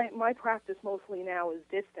 and my practice mostly now is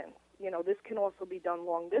distance. This can also be done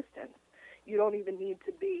long distance. You don't even need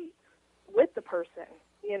to be with the person,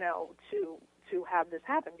 to have this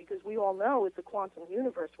happen, because we all know it's a quantum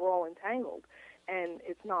universe. We're all entangled, and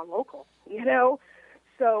it's non-local,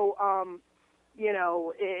 So,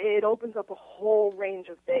 it opens up a whole range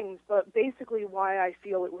of things. But basically why I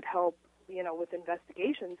feel it would help with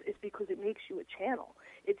investigations, is because it makes you a channel.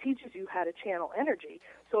 It teaches you how to channel energy.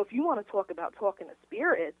 So if you want to talk about talking to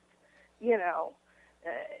spirits, you're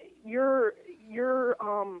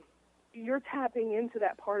tapping into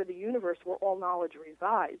that part of the universe where all knowledge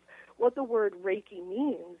resides. What the word Reiki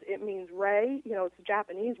means, it means Rei, it's a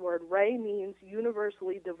Japanese word. Rei means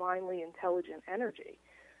universally, divinely intelligent energy.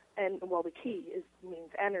 And, well, the ki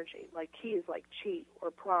means energy. Like ki is like chi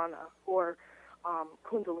or prana or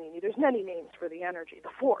kundalini. There's many names for the energy, the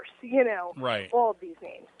force, Right. all of these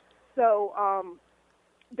names. So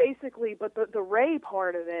basically, but the Rei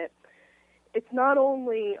part of it, it's not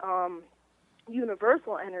only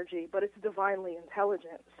universal energy, but it's divinely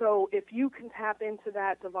intelligent. So if you can tap into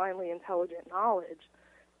that divinely intelligent knowledge,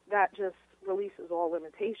 that just releases all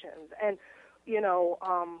limitations. And,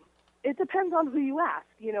 it depends on who you ask.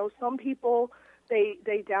 Some people, they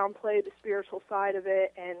downplay the spiritual side of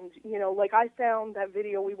it. And, like I found that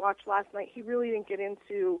video we watched last night, he really didn't get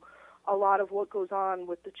into a lot of what goes on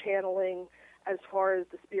with the channeling as far as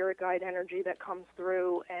the spirit guide energy that comes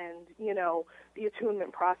through and, the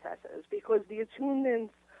attunement processes. Because the attunements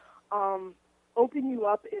open you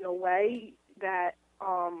up in a way that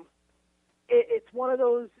it's one of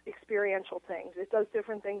those experiential things. It does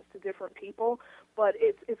different things to different people, but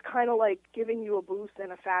it's kind of like giving you a boost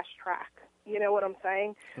and a fast track. You know what I'm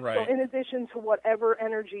saying? Right. So in addition to whatever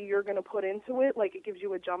energy you're going to put into it, like it gives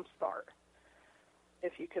you a jump start.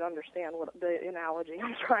 If you can understand what the analogy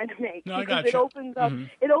I'm trying to make. No, I because gotcha.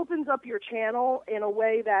 it opens up your channel in a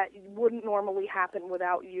way that wouldn't normally happen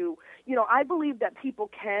without you. I believe that people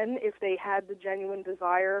can, if they had the genuine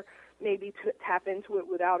desire, maybe to tap into it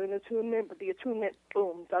without an attunement, but the attunement,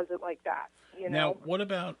 boom, does it like that. Now, what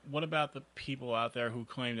about the people out there who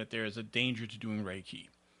claim that there is a danger to doing Reiki?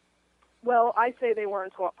 Well, I say they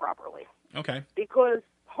weren't taught properly. Okay. Because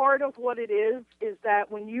part of what it is that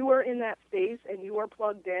when you are in that space and you are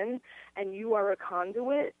plugged in and you are a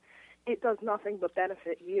conduit, it does nothing but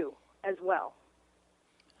benefit you as well.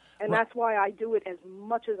 And that's why I do it as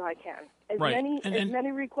much as I can. As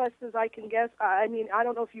many requests as I can get. I mean, I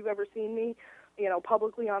don't know if you've ever seen me,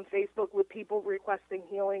 publicly on Facebook with people requesting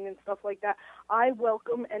healing and stuff like that. I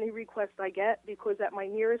welcome any request I get because at my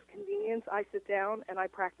nearest convenience, I sit down and I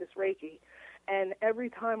practice Reiki. And every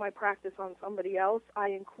time I practice on somebody else, I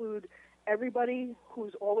include everybody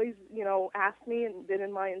who's always, asked me and been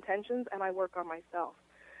in my intentions, and I work on myself.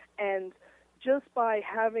 And just by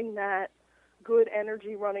having that good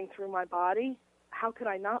energy running through my body, how could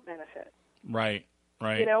I not benefit? Right.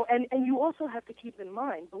 And you also have to keep in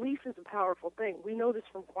mind, belief is a powerful thing. We know this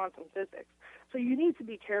from quantum physics. So you need to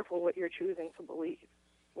be careful what you're choosing to believe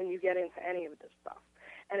when you get into any of this stuff.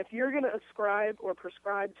 And if you're going to ascribe or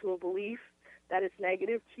prescribe to a belief that is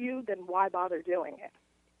negative to you, then why bother doing it?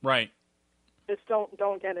 Right. Just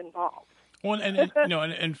don't get involved. Well,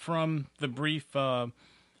 and from the brief,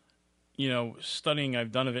 studying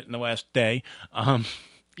I've done of it in the last day,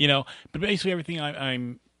 but basically everything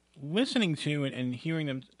I'm listening to and hearing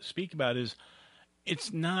them speak about is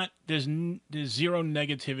it's not, there's zero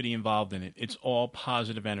negativity involved in it. It's all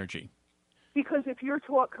positive energy. Because if you're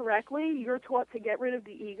taught correctly, you're taught to get rid of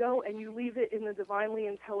the ego and you leave it in the divinely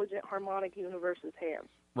intelligent harmonic universe's hands.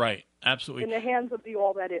 Right, absolutely. In the hands of the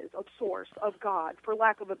all that is, of source, of God, for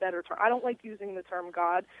lack of a better term. I don't like using the term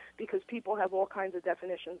God because people have all kinds of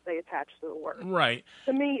definitions they attach to the word. Right.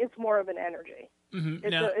 To me, it's more of an energy. Mm-hmm.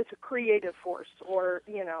 It's a creative force, or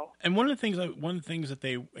And one of the things that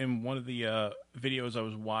they, in one of the videos I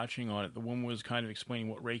was watching on it, the woman was kind of explaining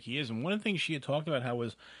what Reiki is, and one of the things she had talked about how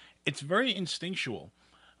was it's very instinctual.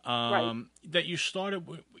 Right. That you started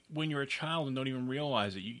when you're a child and don't even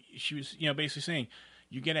realize it. She was basically saying,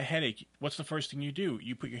 you get a headache. What's the first thing you do?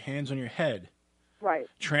 You put your hands on your head. Right.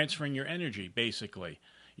 Transferring your energy, basically.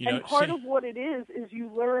 And part of what it is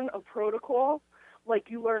you learn a protocol,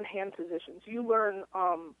 like you learn hand positions, you learn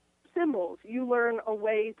symbols, you learn a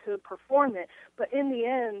way to perform it. But in the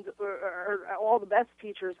end, or all the best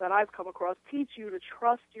teachers that I've come across teach you to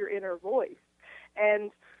trust your inner voice.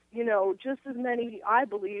 And just as many, I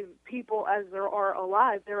believe, people as there are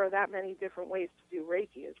alive, there are that many different ways to do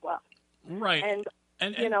Reiki as well. Right. And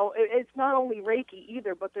it's not only Reiki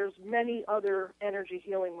either, but there's many other energy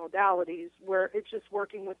healing modalities where it's just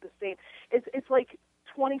working with the same. It's like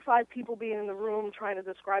 25 people being in the room trying to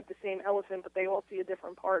describe the same elephant, but they all see a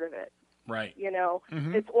different part of it. Right.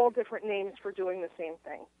 Mm-hmm. It's all different names for doing the same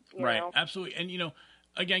thing. Right. Absolutely. And,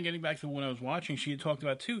 again, getting back to when I was watching, she had talked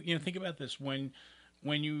about, too, think about this. When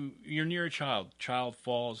you're near a child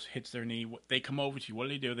falls, hits their knee, they come over to you. What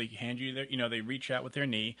do? They hand you their, they reach out with their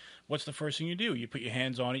knee. What's the first thing you do? You put your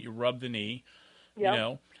hands on it, you rub the knee,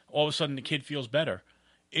 Yep. all of a sudden the kid feels better.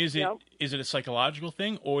 Is it Yep. is it a psychological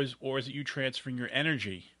thing, or is it you transferring your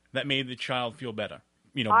energy that made the child feel better?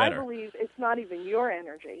 I Better. believe it's not even your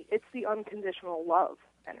energy; it's the unconditional love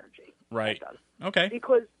energy. Right. That does. Okay.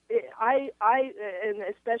 Because and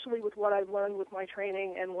especially with what I've learned with my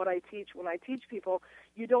training and what I teach when I teach people,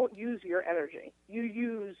 you don't use your energy. You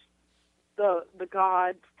use the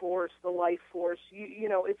God force, the life force. You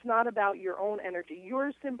know, it's not about your own energy.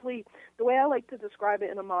 You're simply, the way I like to describe it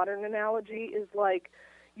in a modern analogy is like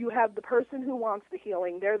you have the person who wants the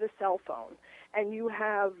healing, they're the cell phone, and you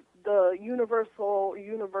have the universe,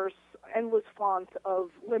 endless font of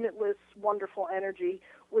limitless, wonderful energy,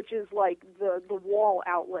 which is like the wall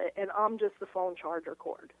outlet, and I'm just the phone charger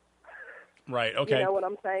cord. Right, okay. You know what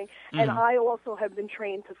I'm saying? Mm-hmm. And I also have been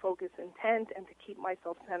trained to focus intent and to keep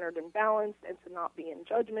myself centered and balanced and to not be in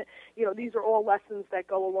judgment. You know, these are all lessons that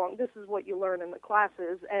go along. This is what you learn in the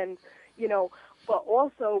classes. And, you know, but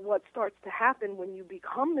also what starts to happen when you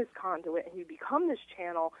become this conduit and you become this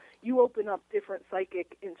channel, you open up different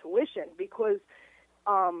psychic intuition because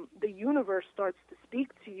the universe starts to speak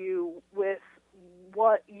to you with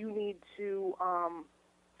what you need to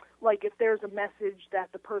like if there's a message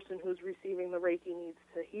that the person who's receiving the Reiki needs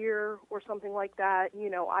to hear or something like that. You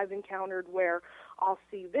know, I've encountered where I'll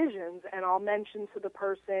see visions and I'll mention to the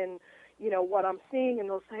person, you know, what I'm seeing, and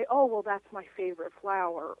they'll say, oh, well, that's my favorite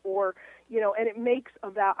flower. Or, you know, and it makes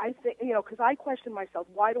about, I think, you know, because I question myself,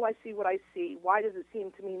 why do I see what I see? Why does it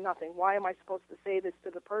seem to mean nothing? Why am I supposed to say this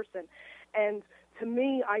to the person? And to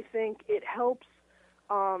me, I think it helps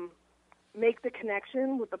make the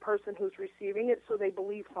connection with the person who's receiving it so they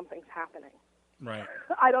believe something's happening. Right.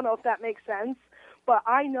 I don't know if that makes sense, but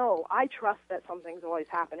I know, I trust that something's always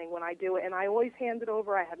happening when I do it, and I always hand it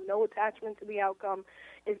over. I have no attachment to the outcome.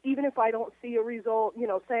 Even if I don't see a result, you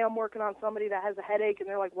know, say I'm working on somebody that has a headache, and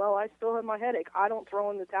they're like, well, I still have my headache. I don't throw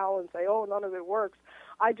in the towel and say, oh, none of it works.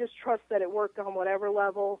 I just trust that it worked on whatever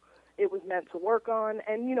level it was meant to work on,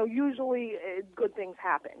 and, you know, usually good things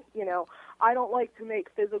happen. You know, I don't like to make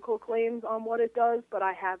physical claims on what it does, but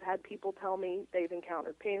I have had people tell me they've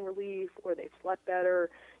encountered pain relief or they've slept better,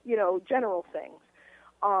 you know, general things.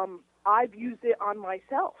 I've used it on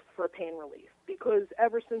myself for pain relief because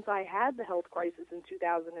ever since I had the health crisis in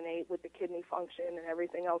 2008 with the kidney function and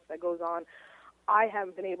everything else that goes on, I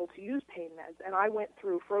haven't been able to use pain meds. And I went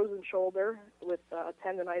through frozen shoulder with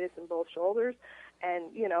tendonitis in both shoulders.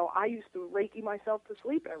 And, you know, I used to Reiki myself to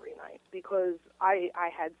sleep every night because I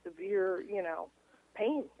had severe, you know,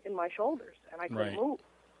 pain in my shoulders and I couldn't move.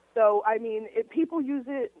 So, I mean, people use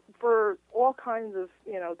it for all kinds of,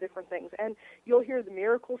 you know, different things. And you'll hear the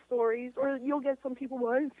miracle stories, or you'll get some people,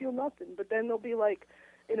 well, I didn't feel nothing, but then they'll be like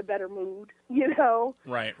in a better mood, you know?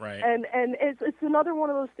 Right, right. And it's another one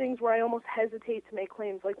of those things where I almost hesitate to make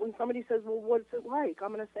claims. Like when somebody says, well, what's it like?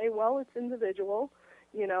 I'm going to say, well, it's individual.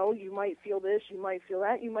 You know, you might feel this, you might feel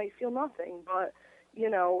that, you might feel nothing. But, you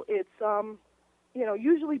know, it's, you know,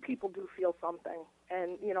 usually people do feel something.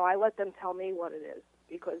 And, you know, I let them tell me what it is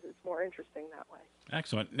because it's more interesting that way.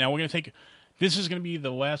 Excellent. Now we're going to this is going to be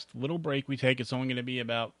the last little break we take. It's only going to be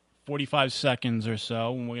about 45 seconds or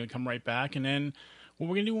so, and we're going to come right back. And then what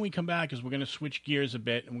we're going to do when we come back is we're going to switch gears a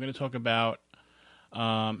bit, and we're going to talk about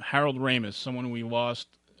Harold Ramis, someone we lost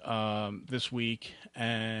this week,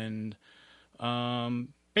 and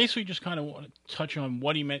basically just kind of want to touch on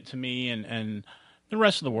what he meant to me and the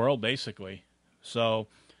rest of the world, basically. So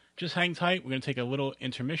just hang tight. We're going to take a little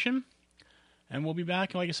intermission, and we'll be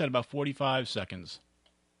back, like I said, about 45 seconds.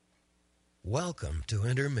 Welcome to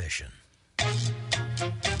Intermission.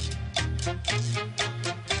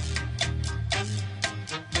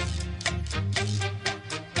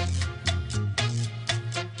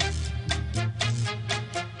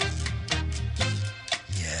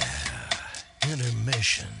 Yeah,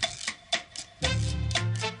 intermission.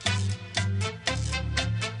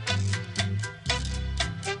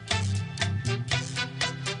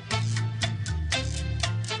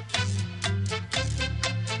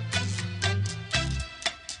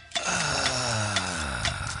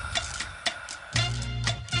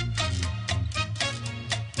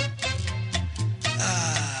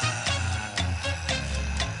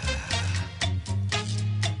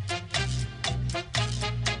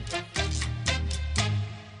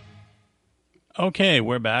 Okay,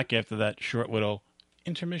 we're back after that short little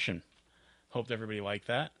intermission. Hope everybody liked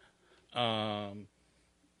that.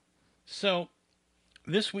 So,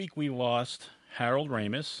 this week we lost Harold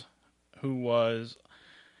Ramis, who was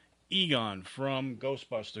Egon from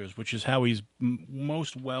Ghostbusters, which is how he's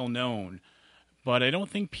most well known. But I don't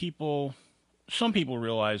think some people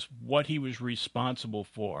realize what he was responsible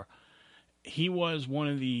for. He was one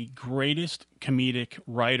of the greatest comedic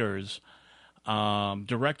writers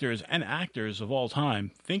directors and actors of all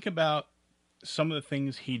time. Think about some of the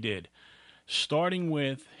things he did, starting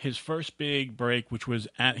with his first big break, which was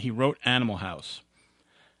he wrote Animal House.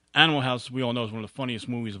 Animal House, we all know, is one of the funniest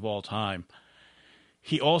movies of all time.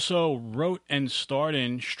 He also wrote and starred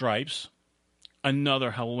in Stripes,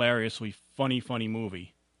 another hilariously funny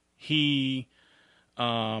movie. He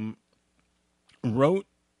wrote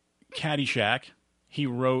Caddyshack. He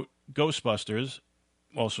wrote Ghostbusters,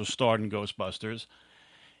 also starred in Ghostbusters.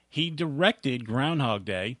 He directed Groundhog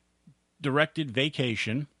Day, directed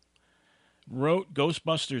Vacation, wrote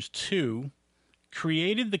Ghostbusters 2,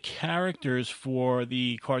 created the characters for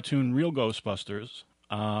the cartoon Real Ghostbusters.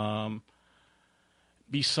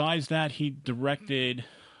 Besides that, he directed...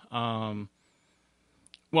 well,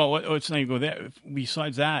 let's not even go there.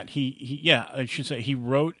 Besides that, he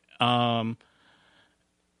wrote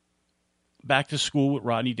Back to School with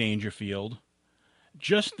Rodney Dangerfield.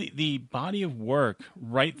 Just the body of work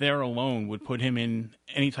right there alone would put him in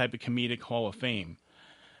any type of comedic Hall of Fame.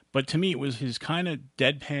 But to me, it was his kind of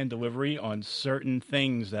deadpan delivery on certain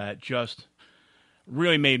things that just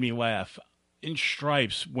really made me laugh. In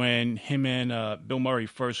Stripes, when him and Bill Murray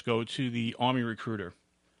first go to the Army recruiter,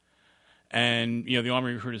 and the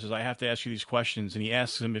Army recruiter says, "I have to ask you these questions," and he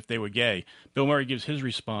asks them if they were gay. Bill Murray gives his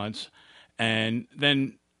response, and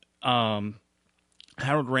then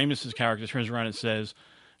Harold Ramis's character turns around and says,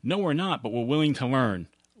 "No, we're not, but we're willing to learn."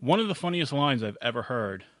 One of the funniest lines I've ever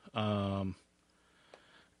heard.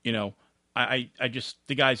 I just,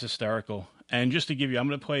 the guy's hysterical. And just to give you, I'm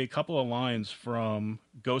going to play a couple of lines from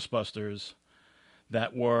Ghostbusters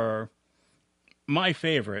that were my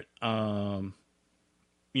favorite.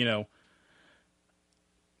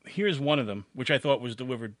 Here's one of them, which I thought was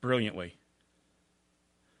delivered brilliantly.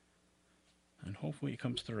 And hopefully it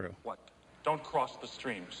comes through. What? Don't cross the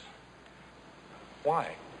streams.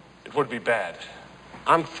 Why? It would be bad.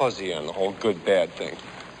 I'm fuzzy on the whole good-bad thing.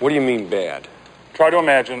 What do you mean bad? Try to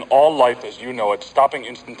imagine all life as you know it stopping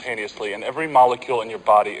instantaneously and every molecule in your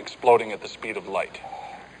body exploding at the speed of light.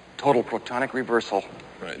 Total protonic reversal.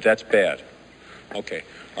 Right, that's bad. Okay.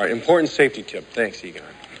 All right, important safety tip. Thanks, Egon.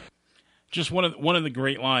 Just one of the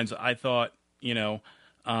great lines. I thought,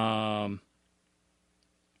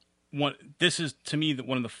 this is to me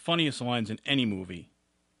one of the funniest lines in any movie.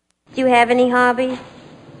 Do you have any hobbies?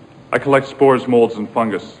 I collect spores, molds, and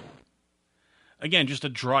fungus. Again, just a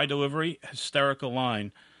dry delivery, hysterical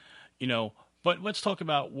line, But let's talk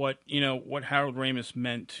about what Harold Ramis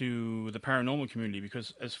meant to the paranormal community,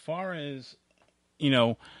 because as far as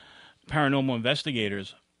paranormal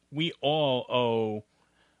investigators, we all owe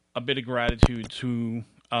a bit of gratitude to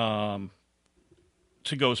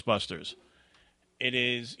Ghostbusters. It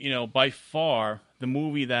is, by far the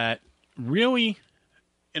movie that really,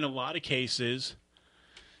 in a lot of cases,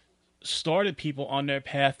 started people on their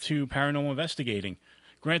path to paranormal investigating.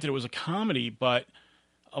 Granted, it was a comedy, but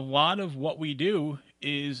a lot of what we do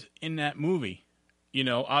is in that movie.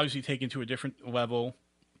 Obviously taken to a different level.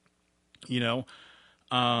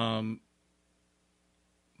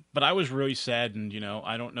 But I was really saddened.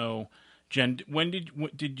 I don't know, Jen. When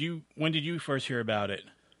did you first hear about it?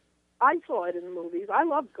 I saw it in the movies. I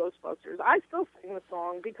love Ghostbusters. I still sing the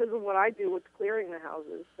song because of what I do with clearing the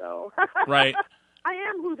houses. So right. I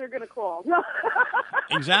am who they're going to call.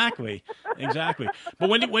 Exactly. But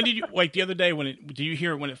when did you, like the other day, did you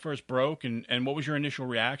hear it when it first broke, and what was your initial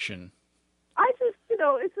reaction? I just,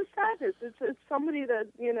 it's a sadness. It's somebody that,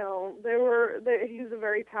 he's a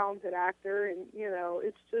very talented actor, and,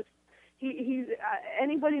 it's just, he's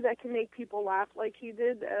anybody that can make people laugh like he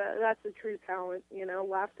did, that's a true talent.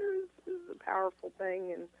 Laughter is a powerful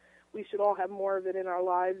thing, and we should all have more of it in our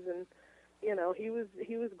lives, and he was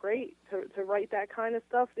great to write that kind of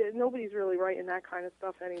stuff. Nobody's really writing that kind of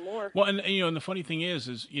stuff anymore. Well, and and the funny thing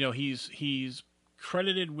is he's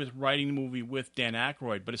credited with writing the movie with Dan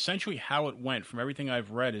Aykroyd, but essentially how it went, from everything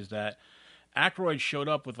I've read, is that Aykroyd showed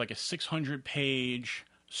up with like a 600-page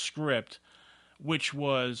script, which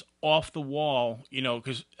was off the wall.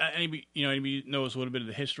 Because anybody knows a little bit of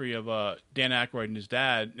the history of Dan Aykroyd and his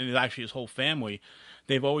dad, and actually his whole family.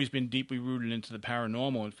 They've always been deeply rooted into the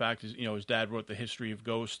paranormal. In fact, his dad wrote The History of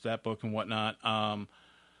Ghosts, that book and whatnot.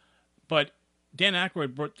 But Dan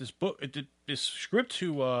Aykroyd brought this script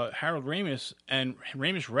to Harold Ramis, and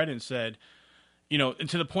Ramis read it and said, and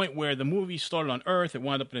to the point where the movie started on Earth, it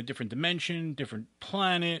wound up in a different dimension, different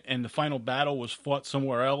planet, and the final battle was fought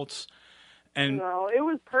somewhere else. And no, it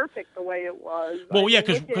was perfect the way it was. Well,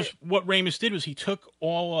 because what Ramis did was he took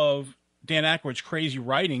all of Dan Aykroyd's crazy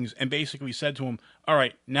writings and basically said to him, all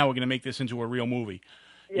right, now we're going to make this into a real movie.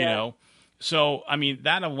 Yeah. So, I mean,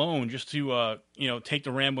 that alone, just to, take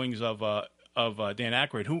the ramblings of Dan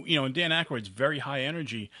Aykroyd, who, and Dan Aykroyd's very high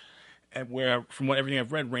energy, and where, from what everything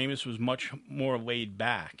I've read, Ramis was much more laid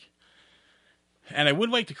back. And I would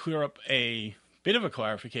like to clear up a bit of a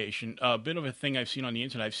clarification, a bit of a thing I've seen on the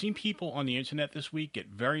internet. I've seen people on the internet this week get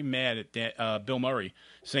very mad at Bill Murray,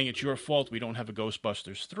 saying it's your fault we don't have a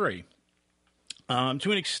Ghostbusters 3.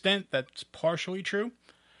 To an extent, that's partially true.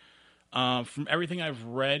 From everything I've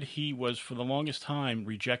read, he was, for the longest time,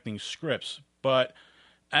 rejecting scripts. But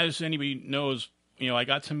as anybody knows, I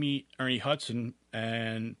got to meet Ernie Hudson,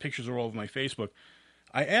 and pictures are all over my Facebook.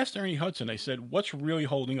 I asked Ernie Hudson, I said, what's really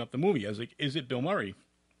holding up the movie? I was like, is it Bill Murray?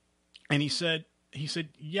 And he said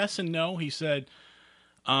yes and no. He said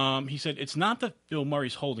it's not that Bill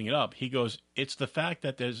Murray's holding it up. He goes, it's the fact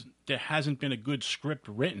that there hasn't been a good script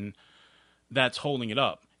written that's holding it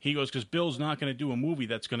up. He goes, because Bill's not going to do a movie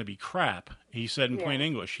that's going to be crap. He said in plain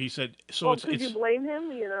English. He said, so well, it's. Could you blame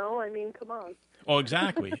him? I mean, come on. Oh,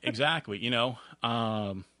 exactly.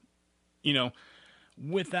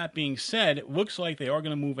 With that being said, it looks like they are going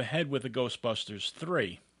to move ahead with the Ghostbusters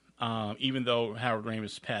 3, even though Harold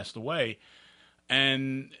Ramis passed away.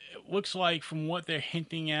 And it looks like, from what they're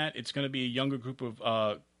hinting at, it's going to be a younger group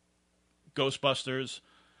of Ghostbusters.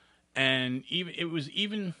 And it was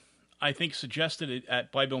I think, suggested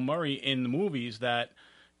by Bill Murray in the movies that,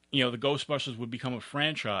 the Ghostbusters would become a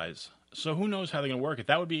franchise. So who knows how they're going to work it.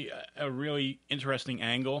 That would be a really interesting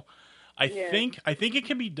angle. I think it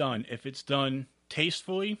can be done if it's done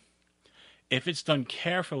tastefully, if it's done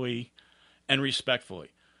carefully and respectfully.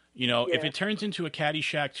 If it turns into a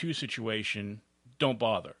Caddyshack 2 situation, don't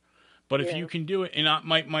bother. But if you can do it, and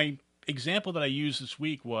my example that I used this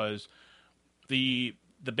week was the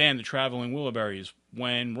band, the Traveling Wilburys,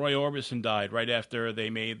 when Roy Orbison died right after they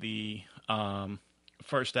made the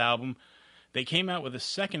first album, they came out with a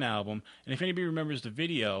second album, and if anybody remembers the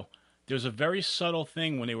video, there's a very subtle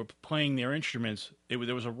thing when they were playing their instruments. There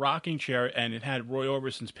was a rocking chair, and it had Roy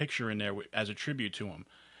Orbison's picture in there as a tribute to him.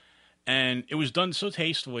 And it was done so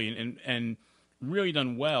tastefully and really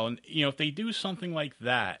done well. And, if they do something like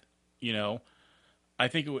that, I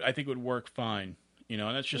think it would work fine.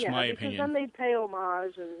 And that's just my opinion. Because then they'd pay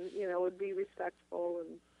homage and, would be respectful.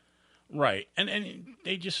 And right. And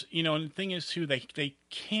they just, and the thing is, too, they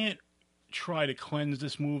can't try to cleanse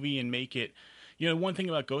this movie and make it, one thing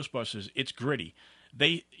about Ghostbusters, it's gritty.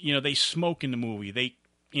 They smoke in the movie. They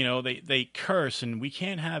curse, and we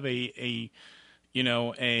can't have a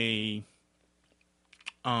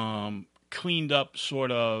cleaned up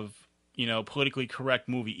sort of, politically correct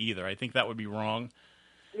movie either. I think that would be wrong.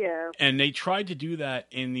 Yeah. And they tried to do that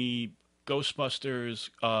in the Ghostbusters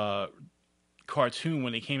cartoon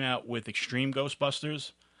when they came out with Extreme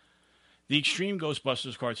Ghostbusters. The Extreme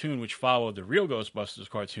Ghostbusters cartoon, which followed the real Ghostbusters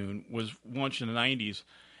cartoon, was launched in the 90s.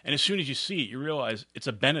 And as soon as you see it, you realize it's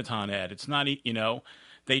a Benetton ad. It's not,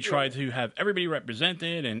 they tried to have everybody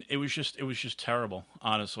represented, and it was just terrible,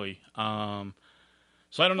 honestly.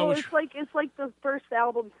 So I don't know. Well, it's like the first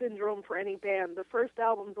album syndrome for any band. The first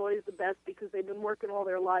album's always the best because they've been working all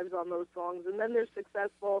their lives on those songs, and then they're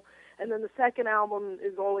successful. And then the second album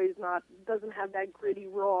is always doesn't have that gritty,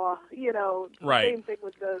 raw. Right. Same thing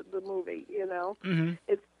with the movie. Mm-hmm.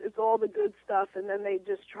 It's all the good stuff, and then they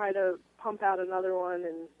just try to pump out another one,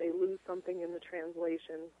 and they lose something in the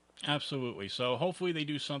translation. Absolutely. So hopefully they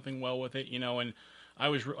do something well with it. And I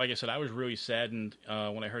was, like I said, I was really saddened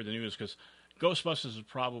when I heard the news because Ghostbusters is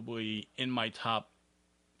probably in my top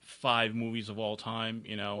 5 movies of all time,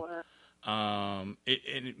 It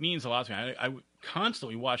means a lot to me. I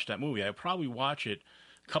constantly watch that movie. I probably watch it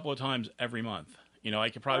a couple of times every month.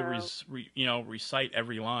 I could probably recite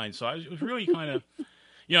every line. So it was really kind of,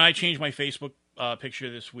 I changed my Facebook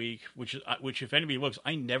picture this week, which if anybody looks,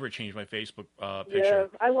 I never change my Facebook picture.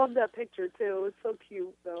 Yeah, I love that picture too. It's so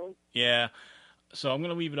cute, though. Yeah. So I'm going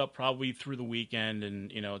to leave it up probably through the weekend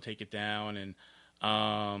and, take it down. And,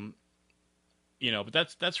 but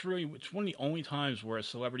that's really, it's one of the only times where a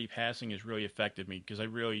celebrity passing has really affected me because I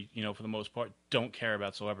really, for the most part, don't care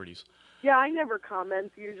about celebrities. Yeah, I never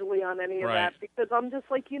comment usually on any of that because I'm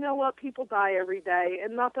just like, what, people die every day.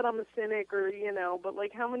 And not that I'm a cynic or, but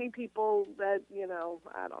like how many people that,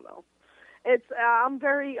 I don't know. It's I'm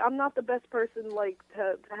not the best person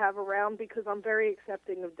to have around because I'm very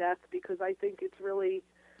accepting of death because I think it's really,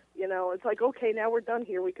 it's like, okay, now we're done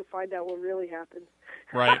here. We can find out what really happened.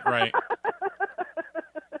 Right.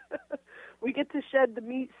 We get to shed the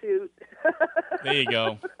meat suit. There you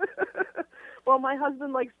go. Well, my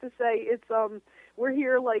husband likes to say it's we're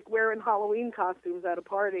here like wearing Halloween costumes at a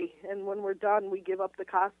party, and when we're done, we give up the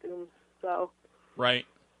costumes. So. Right.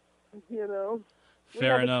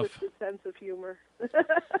 Fair have enough. A twisted sense of humor.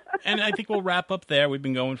 And I think we'll wrap up there. We've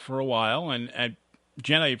been going for a while. And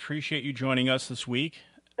Jen, I appreciate you joining us this week.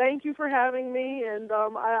 Thank you for having me, and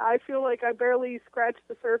I feel like I barely scratched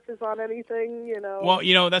the surface on anything, you know.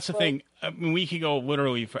 Well, that's the thing. I mean, we could go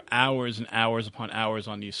literally for hours and hours upon hours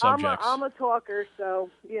on these subjects. I'm a talker, so,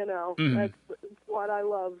 that's what I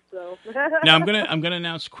love, so. Now, I'm gonna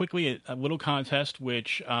announce quickly a little contest,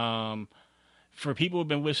 which for people who've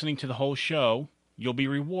been listening to the whole show, you'll be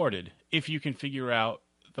rewarded if you can figure out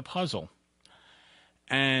the puzzle.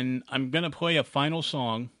 And I'm going to play a final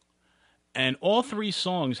song. And all 3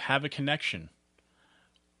 songs have a connection.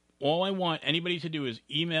 All I want anybody to do is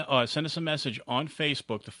send us a message on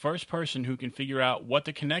Facebook. The first person who can figure out what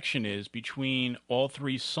the connection is between all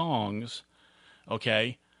 3 songs,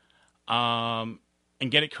 okay, and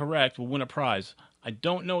get it correct will win a prize. I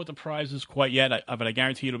don't know what the prize is quite yet, but I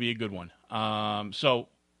guarantee it'll be a good one. So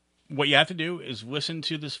what you have to do is listen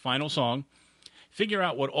to this final song, figure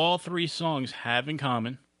out what all 3 songs have in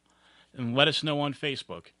common, and let us know on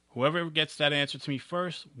Facebook. Whoever gets that answer to me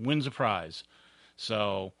first wins a prize.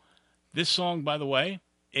 So this song, by the way,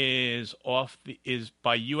 is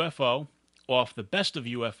by UFO, off the Best of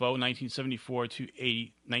UFO, 1974 to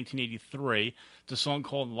 1983. It's a song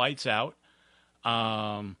called Lights Out.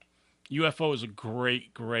 UFO is a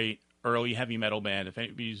great, great early heavy metal band. If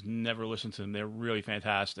anybody's never listened to them, they're really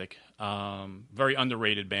fantastic. Very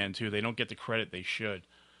underrated band, too. They don't get the credit they should.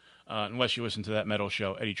 Unless you listen to that metal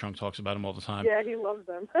show. Eddie Trunk talks about them all the time. Yeah, he loves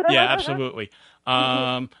them. Yeah, absolutely.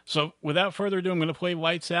 So without further ado, I'm going to play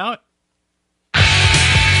Lights Out.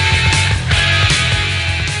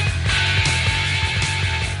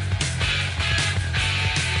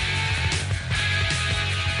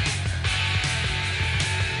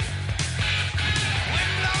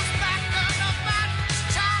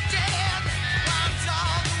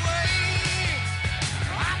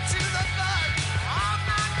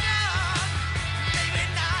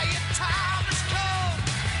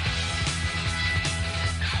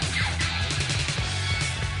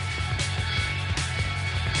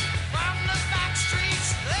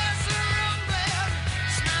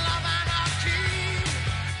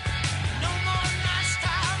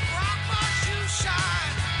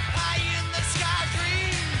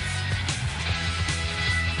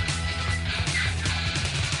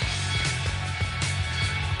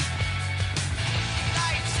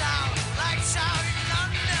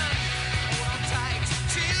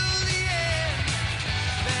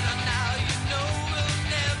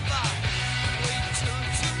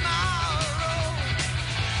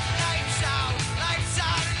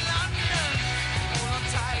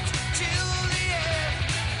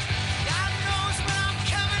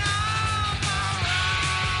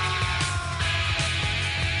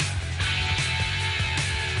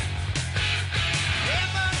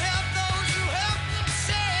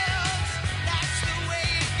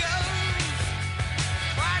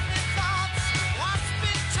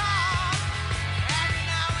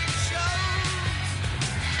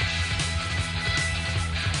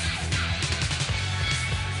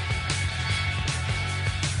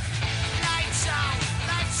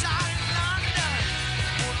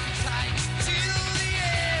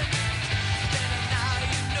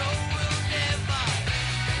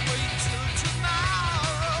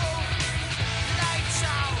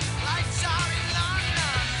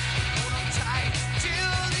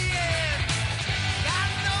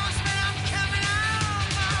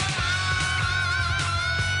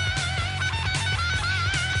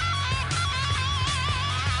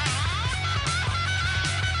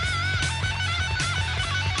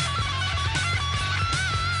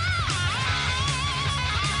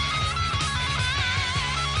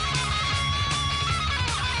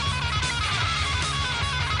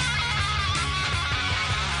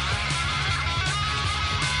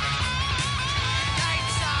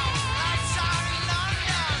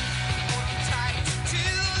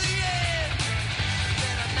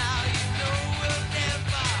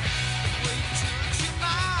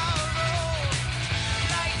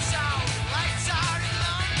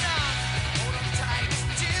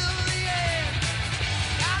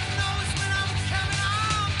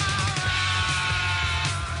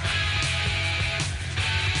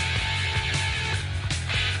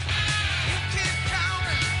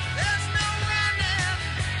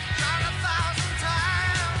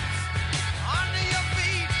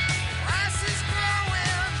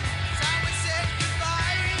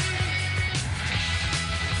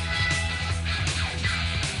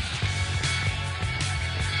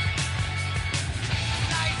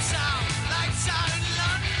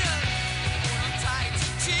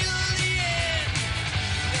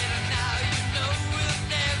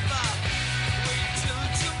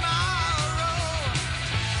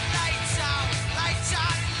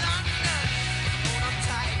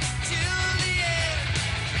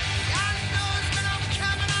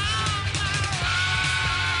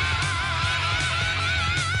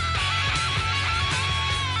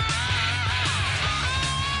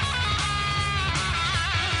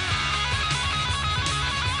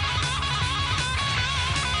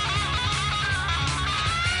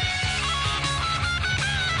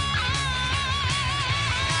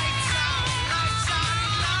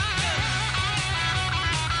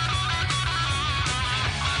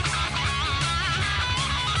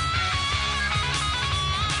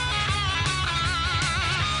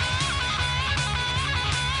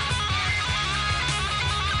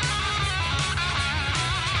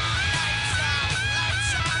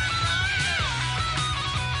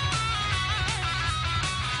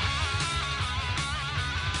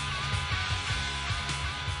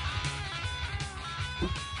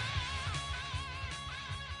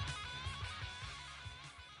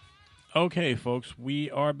 Okay, folks,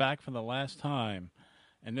 we are back for the last time,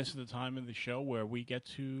 and this is the time of the show where we get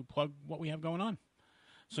to plug what we have going on.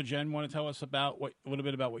 So, Jen, want to tell us a little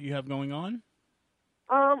bit about what you have going on?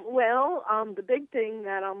 The big thing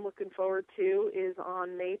that I'm looking forward to is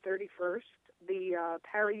on May 31st, the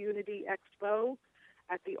Para-Unity Expo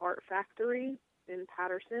at the Art Factory in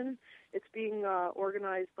Patterson. It's being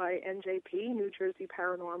organized by NJP, New Jersey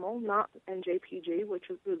Paranormal, not NJPG, which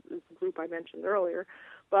is the group I mentioned earlier.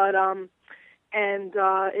 But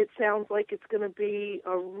it sounds like it's going to be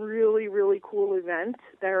a really, really cool event.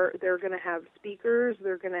 They're going to have speakers.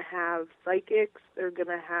 They're going to have psychics. They're going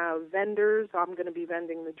to have vendors. I'm going to be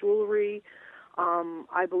vending the jewelry.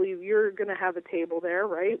 I believe you're going to have a table there,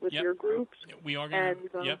 right, with your groups? We are going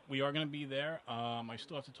to. We are going to be there. I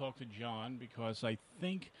still have to talk to John because I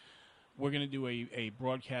think we're going to do a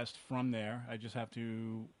broadcast from there. I just have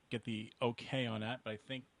to get the okay on that, but I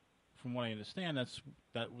think, from what I understand,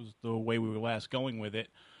 that was the way we were last going with it.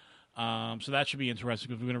 So that should be interesting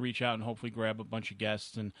because we're going to reach out and hopefully grab a bunch of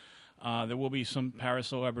guests. And there will be some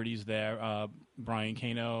para-celebrities there. Brian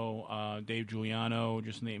Cano, Dave Giuliano,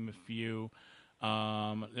 just to name a few.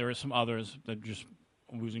 There are some others that I'm just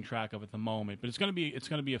losing track of at the moment. But it's going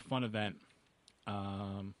to be a fun event.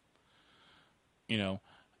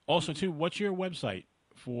 Also, too, what's your website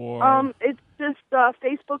for? It's just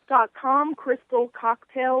Facebook.com, Crystal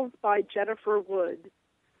Cocktails by Jennifer Wood.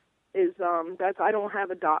 I don't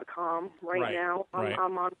have a .com right now.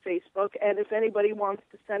 I'm on Facebook, and if anybody wants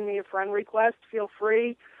to send me a friend request, feel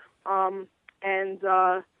free.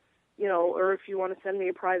 Or if you want to send me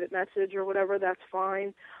a private message or whatever, that's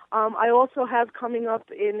fine. I also have coming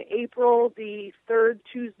up in April, the third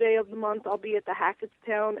Tuesday of the month, I'll be at the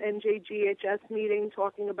Hackettstown NJGHS meeting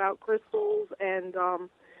talking about crystals and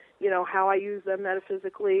how I use them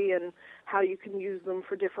metaphysically and how you can use them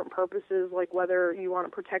for different purposes, like whether you want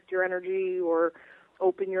to protect your energy or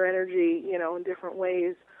open your energy, in different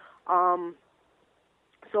ways.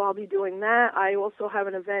 So I'll be doing that. I also have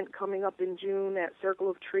an event coming up in June at Circle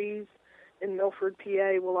of Trees in Milford,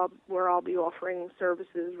 PA, where I'll be offering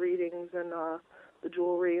services, readings, and the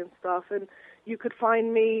jewelry and stuff. And you could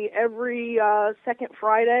find me every second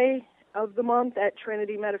Friday of the month at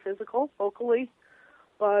Trinity Metaphysical, locally.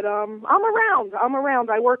 But I'm around.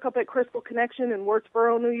 I work up at Crystal Connection in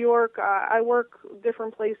Wurtsboro, New York. I work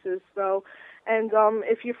different places. So, and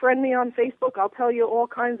if you friend me on Facebook, I'll tell you all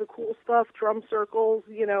kinds of cool stuff, drum circles.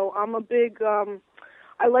 I'm a big,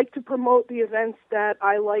 I like to promote the events that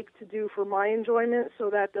I like to do for my enjoyment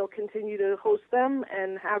so that they'll continue to host them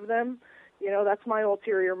and have them. That's my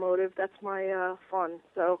ulterior motive. That's my fun.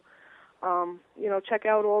 So, check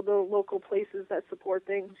out all the local places that support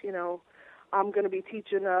things, I'm going to be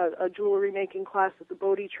teaching a jewelry making class at the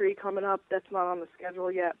Bodhi Tree coming up. That's not on the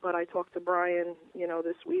schedule yet, but I talked to Brian,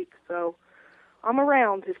 this week. So I'm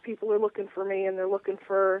around if people are looking for me and they're looking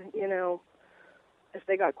for, if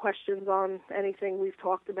they got questions on anything we've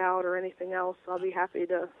talked about or anything else, I'll be happy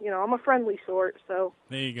to, I'm a friendly sort, so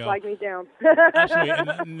there you go. Flag me down. Absolutely.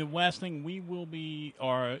 And the last thing,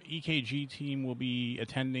 our EKG team will be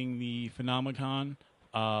attending the Phenomenon,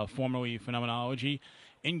 formerly Phenomenology,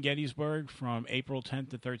 in Gettysburg from April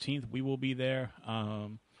 10th to 13th. We will be there.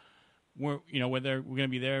 We're going to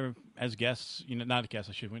be there as guests. Not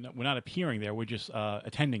guests. We're not appearing there. We're just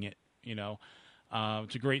attending it.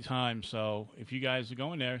 It's a great time. So if you guys are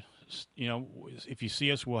going there, if you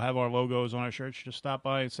see us, we'll have our logos on our shirts. Just stop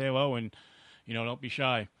by and say hello, and don't be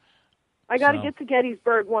shy. I got to get to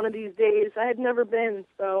Gettysburg one of these days. I had never been,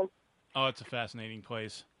 so. Oh, it's a fascinating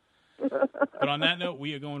place. But on that note,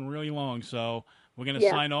 we are going really long, so we're going to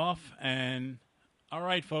sign off. And all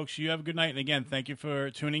right, folks, you have a good night. And again, thank you for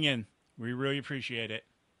tuning in. We really appreciate it.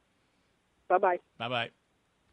 Bye-bye. Bye-bye.